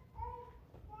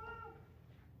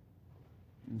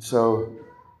 And so,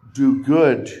 do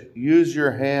good. Use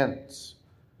your hands.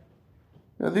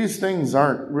 Now, these things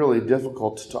aren't really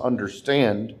difficult to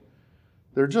understand.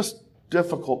 They're just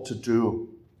difficult to do.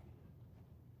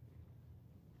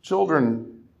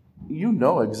 Children, you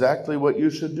know exactly what you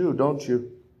should do, don't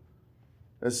you?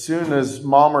 As soon as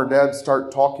mom or dad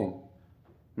start talking,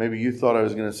 maybe you thought I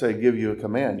was going to say give you a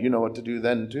command. You know what to do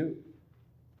then too.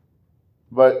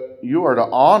 But you are to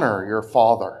honor your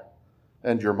father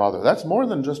and your mother. That's more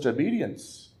than just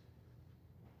obedience.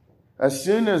 As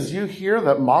soon as you hear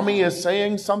that mommy is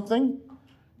saying something,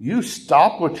 you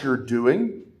stop what you're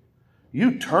doing.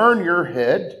 You turn your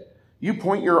head, you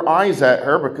point your eyes at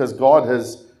her because God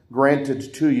has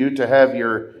granted to you to have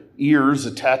your ears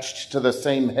attached to the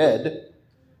same head,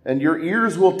 and your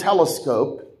ears will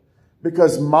telescope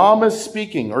because mom is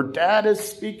speaking or dad is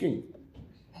speaking.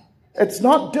 It's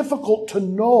not difficult to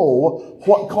know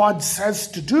what God says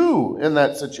to do in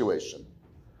that situation.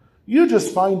 You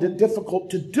just find it difficult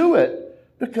to do it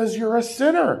because you're a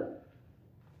sinner.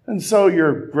 And so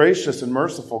your gracious and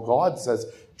merciful God says,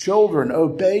 children,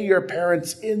 obey your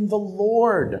parents in the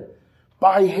Lord.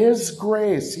 By his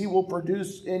grace, he will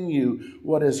produce in you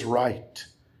what is right.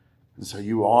 And so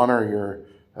you honor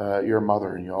your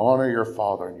mother, and you honor your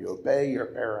father, and you obey your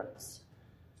parents.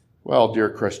 Well, dear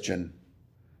Christian,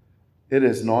 it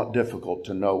is not difficult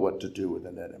to know what to do with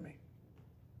an enemy.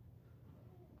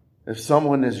 If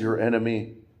someone is your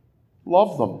enemy,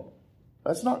 love them.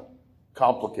 That's not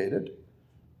complicated.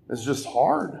 It's just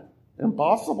hard,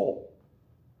 impossible.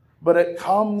 But it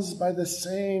comes by the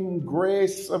same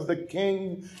grace of the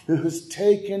King who has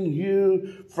taken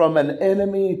you from an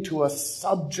enemy to a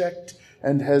subject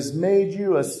and has made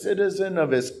you a citizen of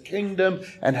his kingdom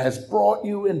and has brought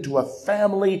you into a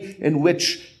family in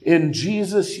which in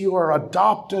Jesus you are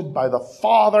adopted by the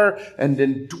Father and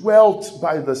indwelt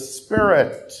by the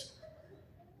Spirit.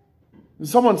 When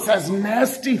someone says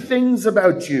nasty things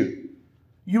about you,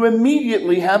 you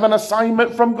immediately have an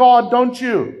assignment from God, don't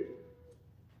you?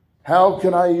 How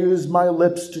can I use my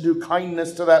lips to do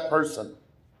kindness to that person?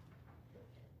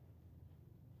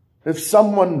 If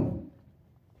someone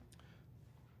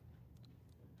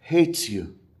hates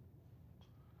you,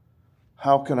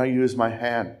 how can I use my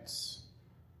hands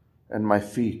and my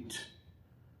feet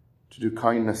to do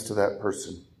kindness to that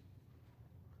person?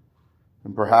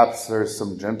 And perhaps there's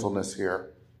some gentleness here.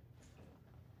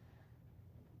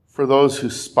 For those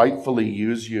who spitefully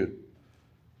use you.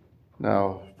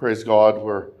 Now, praise God,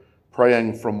 we're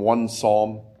praying from one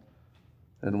psalm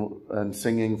and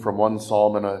singing from one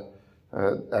psalm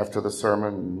after the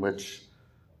sermon in which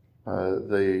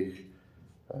the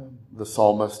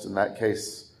psalmist, in that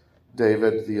case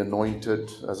David, the anointed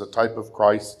as a type of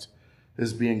Christ,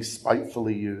 is being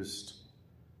spitefully used.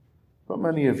 But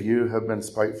many of you have been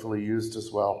spitefully used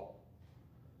as well.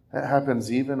 It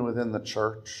happens even within the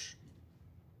church,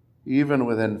 even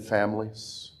within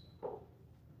families.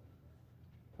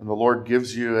 And the Lord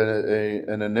gives you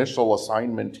an initial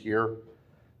assignment here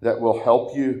that will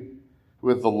help you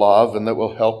with the love, and that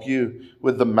will help you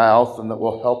with the mouth, and that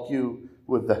will help you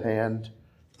with the hand.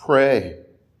 Pray.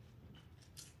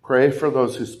 Pray for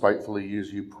those who spitefully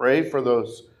use you. Pray for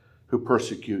those who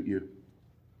persecute you.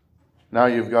 Now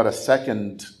you've got a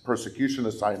second persecution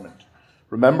assignment.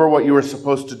 Remember what you were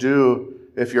supposed to do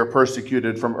if you're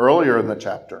persecuted from earlier in the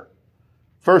chapter.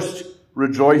 First,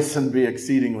 rejoice and be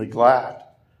exceedingly glad.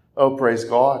 Oh, praise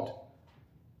God.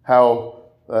 How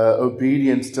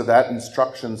obedience to that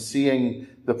instruction, seeing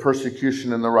the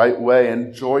persecution in the right way,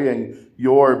 enjoying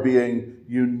your being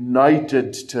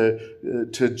united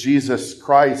to Jesus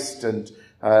Christ and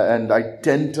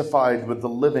identified with the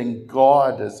living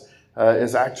God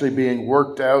is actually being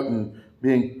worked out and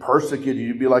being persecuted.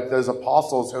 You'd be like those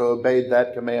apostles who obeyed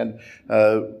that command,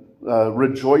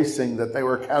 rejoicing that they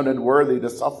were counted worthy to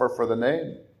suffer for the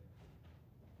name.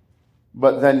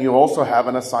 But then you also have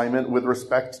an assignment with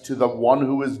respect to the one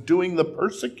who is doing the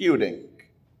persecuting.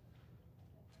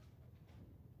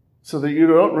 So that you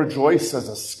don't rejoice as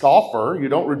a scoffer, you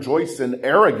don't rejoice in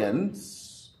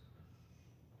arrogance,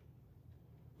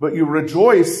 but you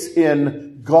rejoice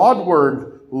in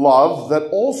Godward love that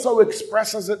also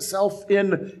expresses itself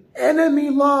in enemy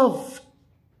love.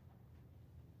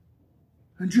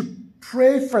 And you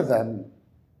pray for them.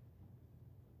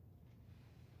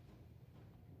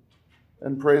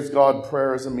 And praise God,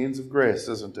 prayer is a means of grace,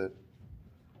 isn't it?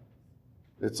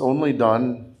 It's only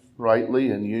done rightly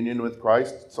in union with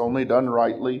Christ. It's only done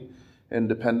rightly in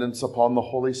dependence upon the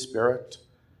Holy Spirit.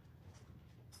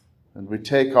 And we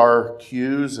take our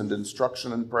cues and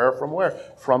instruction in prayer from where?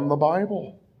 From the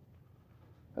Bible.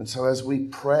 And so as we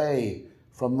pray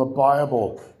from the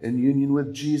Bible in union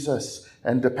with Jesus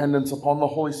and dependence upon the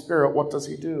Holy Spirit, what does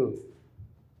he do?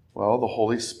 Well, the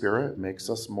Holy Spirit makes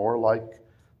us more like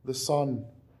the Son,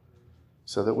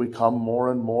 so that we come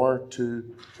more and more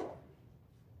to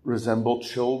resemble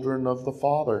children of the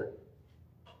Father.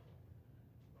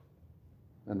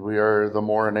 And we are the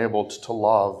more enabled to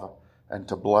love and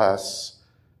to bless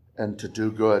and to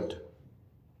do good.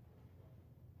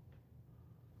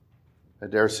 I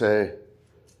dare say,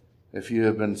 if you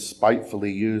have been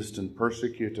spitefully used and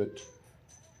persecuted,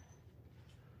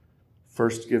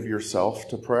 first give yourself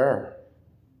to prayer,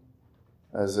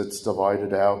 as it's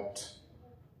divided out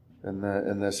in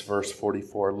this verse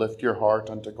 44. Lift your heart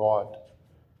unto God.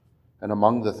 And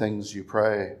among the things you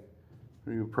pray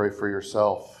for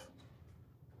yourself.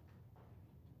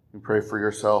 You pray for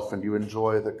yourself and you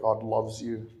enjoy that God loves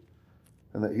you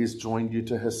and that he's joined you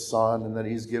to his Son and that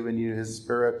he's given you his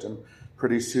Spirit. And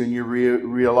pretty soon you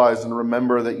realize and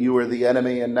remember that you were the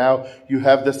enemy, and now you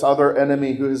have this other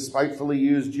enemy who has spitefully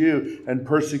used you and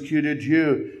persecuted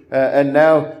you. And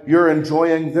now you're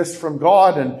enjoying this from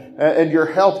God, and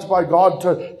you're helped by God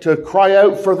to cry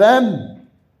out for them.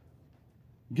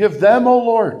 Give them, O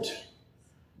Lord,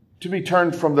 to be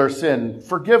turned from their sin.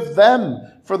 Forgive them,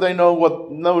 for they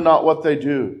know not what they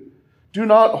do. Do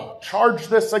not charge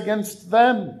this against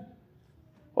them.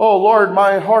 Oh Lord,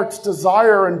 my heart's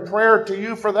desire and prayer to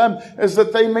you for them is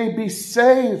that they may be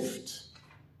saved.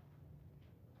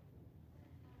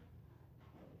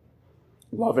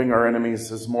 Loving our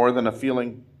enemies is more than a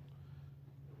feeling.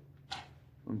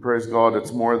 And praise God,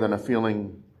 it's more than a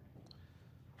feeling.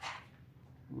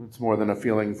 It's more than a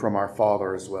feeling from our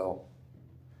Father as well.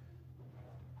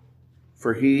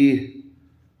 For he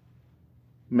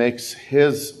makes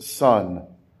his sun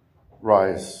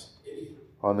rise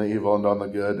on the evil and on the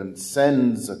good, and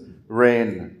sends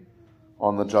rain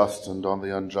on the just and on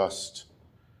the unjust.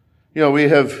 You know, we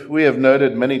have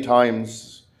noted many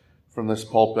times from this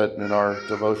pulpit and in our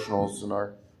devotionals and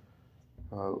our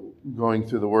going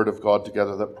through the Word of God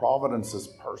together that providence is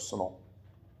personal.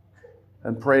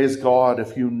 And praise God,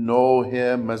 if you know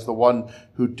him as the one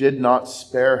who did not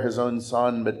spare his own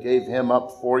son but gave him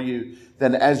up for you,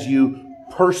 then as you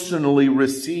personally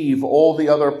receive all the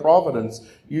other providence,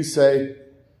 you say,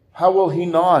 how will he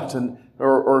not?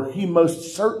 Or he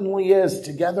most certainly is,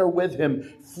 together with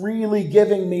him, freely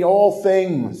giving me all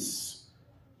things.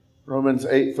 Romans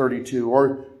 8:32,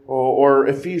 or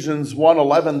Ephesians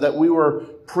 1:11, that we were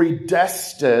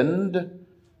predestined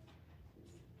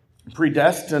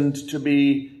to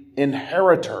be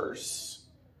inheritors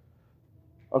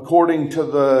according to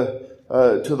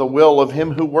the will of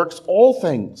him who works all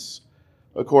things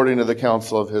according to the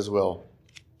counsel of his will.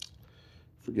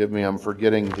 Forgive me, I'm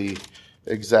forgetting the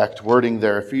exact wording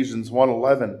there. Ephesians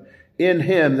 1:11. In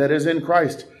him, that is in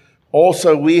Christ,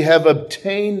 also we have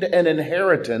obtained an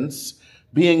inheritance,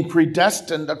 being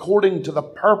predestined according to the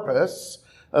purpose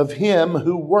of him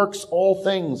who works all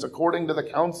things according to the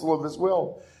counsel of his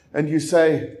will. And you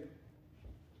say,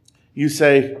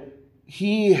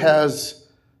 he has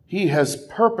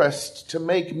purposed to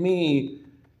make me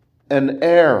an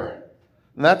heir.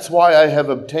 And that's why I have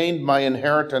obtained my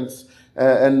inheritance.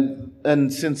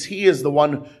 And since he is the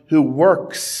one who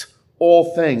works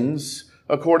all things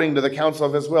according to the counsel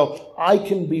of his will, I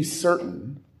can be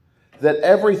certain that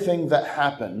everything that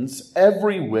happens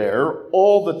everywhere,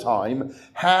 all the time,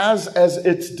 has as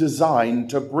its design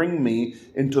to bring me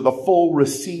into the full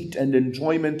receipt and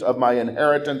enjoyment of my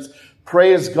inheritance.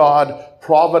 Praise God,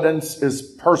 providence is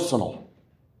personal.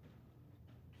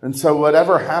 And so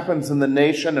whatever happens in the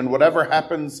nation and whatever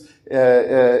happens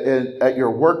at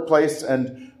your workplace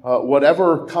and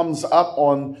whatever comes up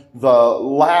on the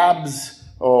labs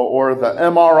or the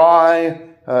MRI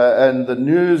and the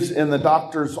news in the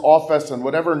doctor's office and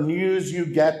whatever news you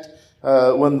get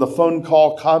when the phone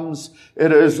call comes,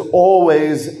 it is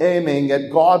always aiming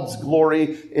at God's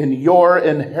glory in your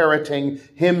inheriting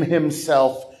him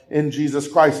himself in Jesus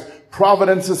Christ.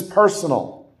 Providence is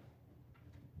personal.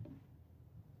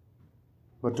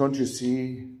 But don't you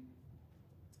see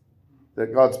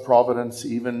that God's providence,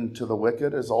 even to the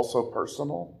wicked, is also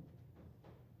personal?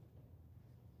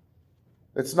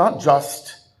 It's not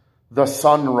just the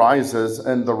sun rises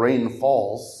and the rain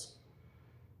falls.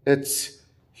 It's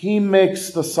he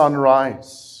makes the sun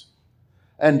rise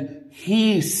and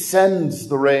he sends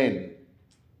the rain.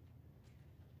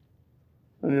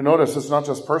 And you notice it's not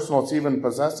just personal, it's even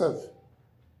possessive.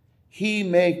 He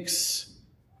makes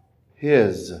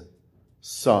his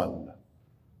sun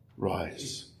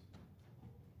rise.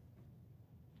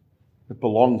 It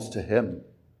belongs to him.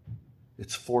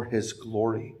 It's for his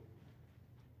glory.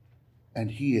 And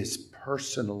he is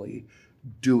personally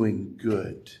doing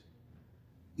good,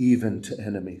 even to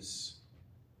enemies.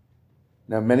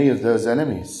 Now, many of those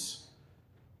enemies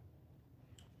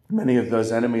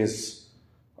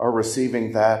are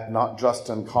receiving that not just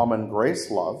in common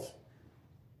grace love,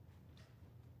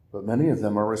 but many of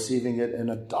them are receiving it in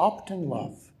adopting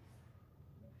love.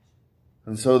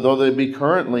 And so though they be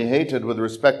currently hated with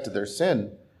respect to their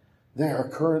sin, they are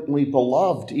currently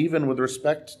beloved, even with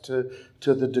respect to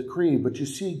the decree. But you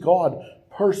see God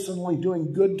personally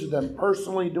doing good to them,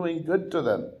 personally doing good to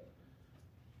them.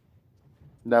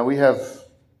 Now we have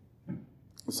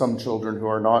some children who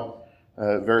are not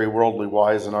very worldly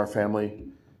wise in our family,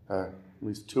 at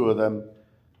least two of them.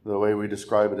 The way we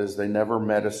describe it is they never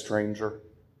met a stranger.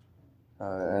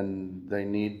 And they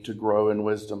need to grow in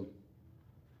wisdom.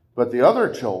 But the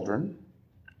other children,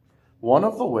 one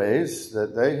of the ways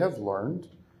that they have learned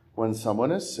when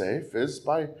someone is safe is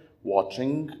by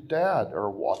watching dad or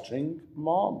watching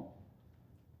mom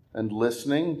and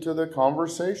listening to the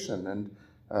conversation.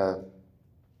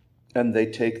 And they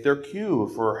take their cue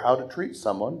for how to treat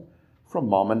someone from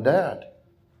mom and dad.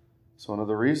 It's one of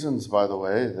the reasons, by the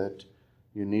way, that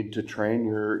you need to train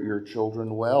your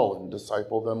children well and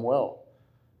disciple them well.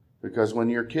 Because when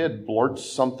your kid blurts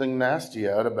something nasty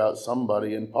out about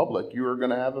somebody in public, you are going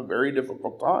to have a very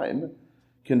difficult time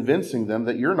convincing them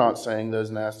that you're not saying those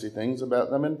nasty things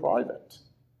about them in private.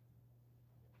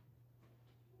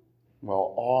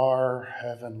 Well, our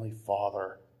Heavenly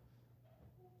Father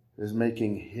is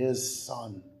making His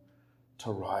sun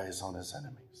to rise on His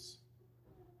enemies.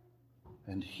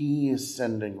 And He is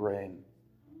sending rain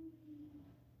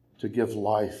to give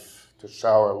life, to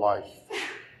shower life,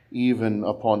 even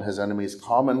upon His enemies.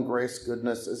 Common grace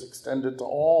goodness is extended to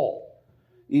all,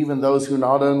 even those who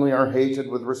not only are hated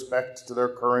with respect to their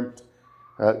current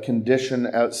condition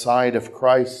outside of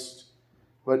Christ,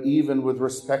 but even with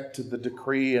respect to the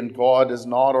decree, and God is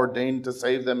not ordained to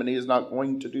save them, and He is not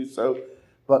going to do so.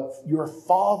 But your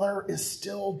Father is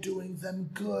still doing them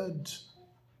good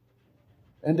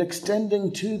and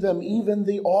extending to them even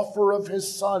the offer of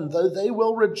His Son, though they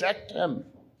will reject Him.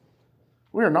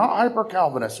 We are not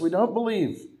hyper-Calvinists. We don't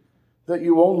believe that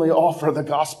you only offer the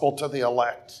gospel to the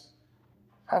elect.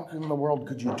 How in the world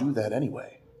could you do that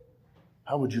anyway?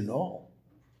 How would you know?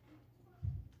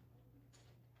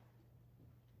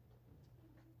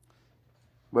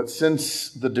 But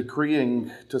since the decreeing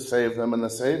to save them and the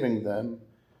saving them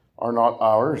are not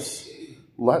ours,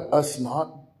 let us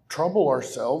not trouble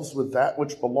ourselves with that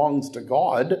which belongs to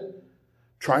God,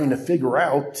 trying to figure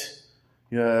out,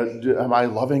 am I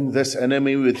loving this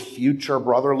enemy with future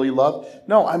brotherly love?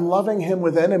 No, I'm loving him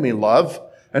with enemy love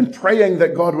and praying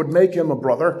that God would make him a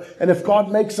brother. And if God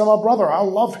makes him a brother,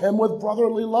 I'll love him with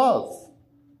brotherly love.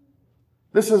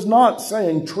 This is not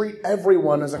saying treat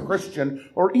everyone as a Christian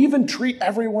or even treat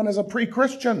everyone as a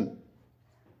pre-Christian.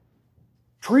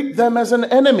 Treat them as an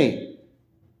enemy.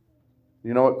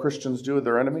 You know what Christians do with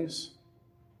their enemies?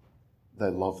 They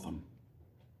love them.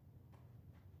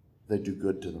 They do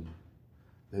good to them.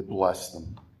 They bless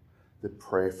them. They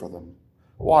pray for them.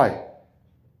 Why?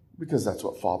 Because that's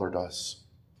what Father does.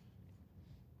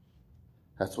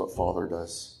 That's what Father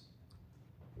does.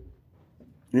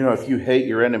 You know, if you hate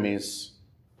your enemies,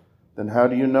 then how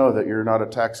do you know that you're not a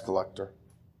tax collector?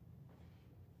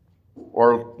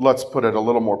 Or let's put it a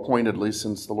little more pointedly,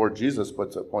 since the Lord Jesus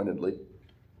puts it pointedly.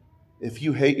 If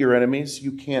you hate your enemies,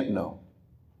 you can't know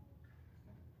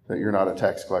that you're not a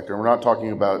tax collector. We're not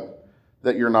talking about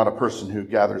that you're not a person who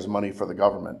gathers money for the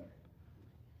government.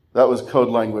 That was code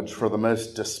language for the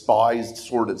most despised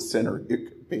sort of sinner you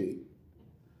could be.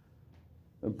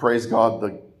 And praise God,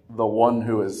 the one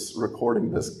who is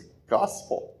recording this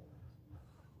gospel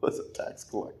was a tax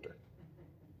collector.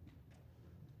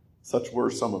 Such were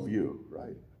some of you,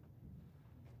 right?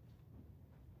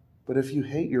 But if you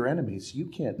hate your enemies, you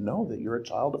can't know that you're a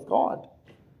child of God,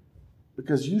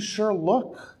 because you sure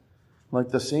look like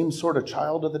the same sort of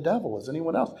child of the devil as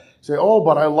anyone else. You say, "Oh,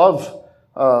 but I love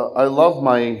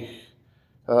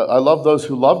those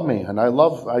who love me, and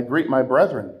I greet my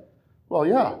brethren." Well,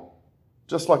 yeah,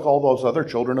 just like all those other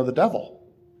children of the devil.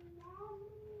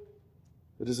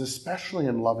 It is especially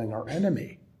in loving our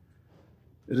enemy.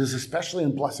 It is especially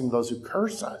in blessing those who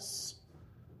curse us.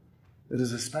 It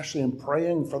is especially in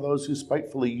praying for those who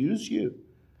spitefully use you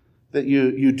that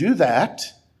you do that.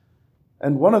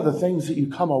 And one of the things that you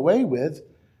come away with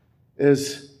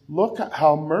is, look at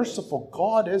how merciful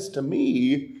God is to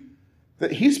me,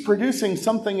 that He's producing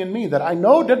something in me that I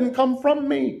know didn't come from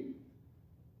me.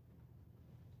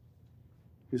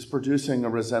 He's producing a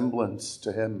resemblance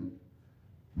to Him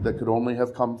that could only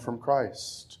have come from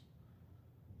Christ,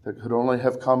 that could only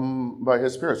have come by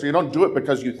His Spirit. So you don't do it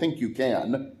because you think you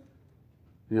can.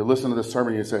 You listen to this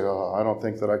sermon and you say, "Oh, I don't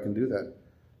think that I can do that."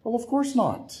 Well, of course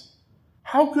not.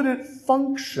 How could it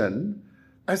function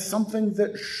as something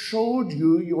that showed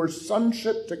you your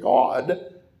sonship to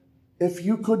God if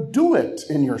you could do it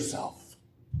in yourself?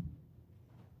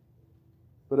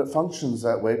 But it functions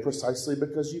that way precisely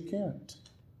because you can't.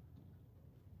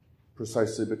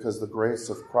 Precisely because the grace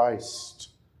of Christ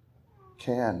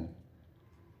can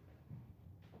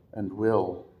and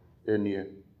will in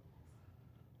you.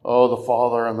 Oh, the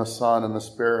Father and the Son and the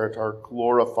Spirit are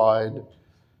glorified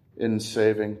in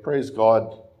saving. Praise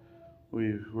God,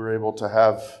 we were able to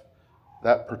have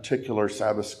that particular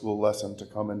Sabbath school lesson to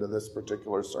come into this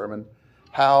particular sermon.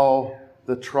 How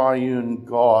the triune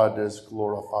God is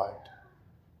glorified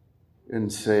in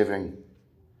saving.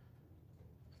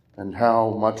 And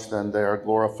how much then they are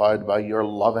glorified by your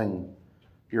loving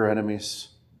your enemies.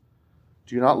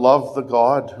 Do you not love the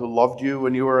God who loved you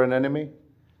when you were an enemy?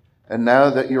 And now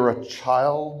that you're a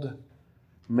child,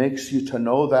 makes you to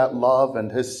know that love,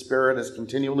 and His Spirit is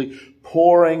continually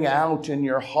pouring out in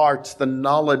your hearts the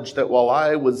knowledge that while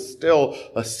I was still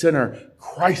a sinner,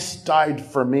 Christ died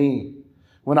for me.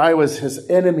 When I was his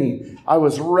enemy, I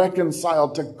was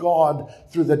reconciled to God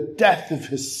through the death of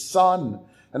his Son.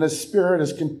 And his Spirit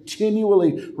is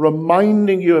continually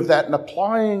reminding you of that and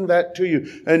applying that to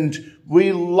you. And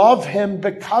we love him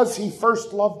because he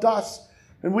first loved us.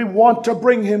 And we want to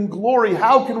bring him glory.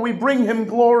 How can we bring him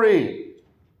glory?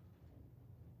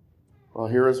 Well,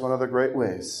 here is one of the great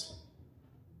ways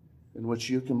in which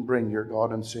you can bring your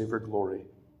God and Savior glory.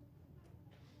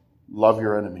 Love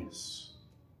your enemies.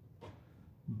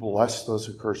 Bless those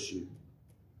who curse you.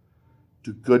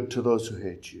 Do good to those who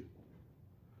hate you.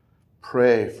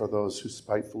 Pray for those who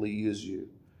spitefully use you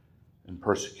and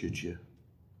persecute you,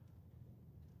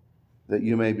 that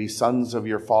you may be sons of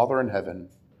your Father in heaven,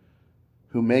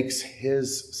 who makes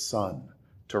his sun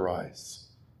to rise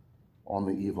on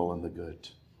the evil and the good,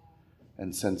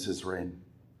 and sends his rain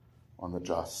on the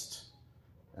just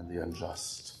and the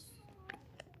unjust.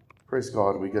 Praise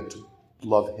God, we get to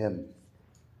love him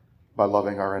by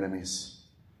loving our enemies.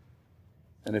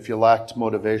 And if you lacked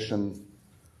motivation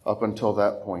up until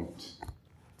that point,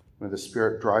 may the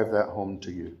Spirit drive that home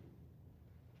to you.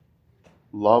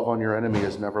 Love on your enemy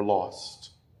is never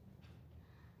lost,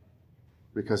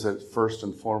 because it first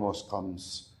and foremost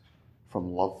comes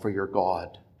from love for your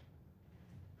God,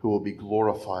 who will be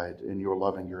glorified in your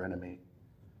loving your enemy,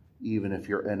 even if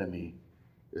your enemy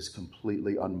is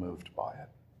completely unmoved by it.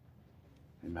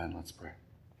 Amen. Let's pray.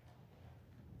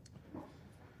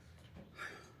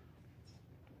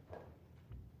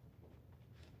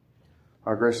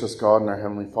 Our gracious God and our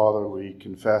Heavenly Father, we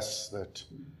confess that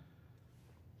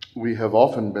we have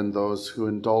often been those who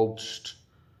indulged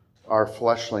our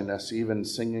fleshliness, even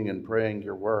singing and praying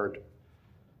your word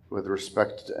with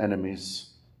respect to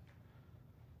enemies.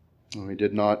 And we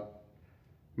did not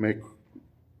make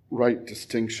right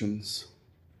distinctions.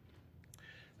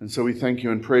 And so we thank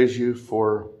you and praise you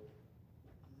for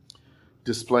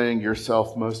displaying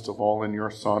yourself most of all in your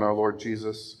Son, our Lord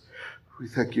Jesus. We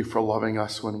thank you for loving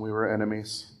us when we were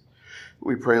enemies.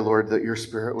 We pray, Lord, that your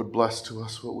Spirit would bless to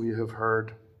us what we have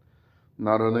heard.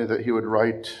 Not only that he would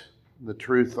write the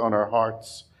truth on our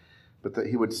hearts, but that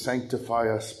he would sanctify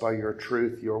us by your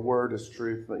truth. Your word is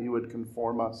truth, that you would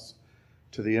conform us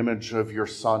to the image of your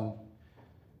Son,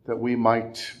 that we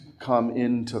might come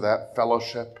into that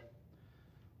fellowship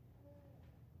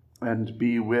and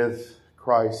be with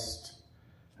Christ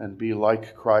and be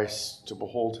like Christ, to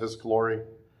behold his glory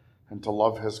and to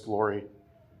love his glory,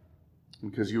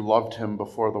 because you loved him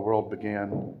before the world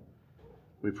began.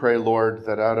 We pray, Lord,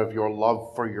 that out of your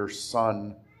love for your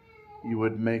Son, you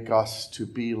would make us to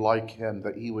be like him,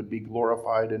 that he would be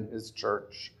glorified in his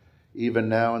church, even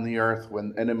now in the earth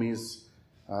when enemies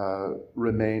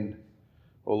remain.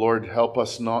 O Lord, help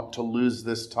us not to lose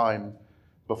this time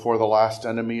before the last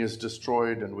enemy is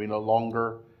destroyed and we no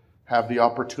longer have the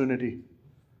opportunity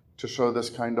to show this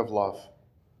kind of love.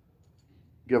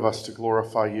 Give us to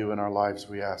glorify you in our lives,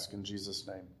 we ask in Jesus'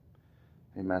 name.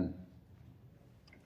 Amen.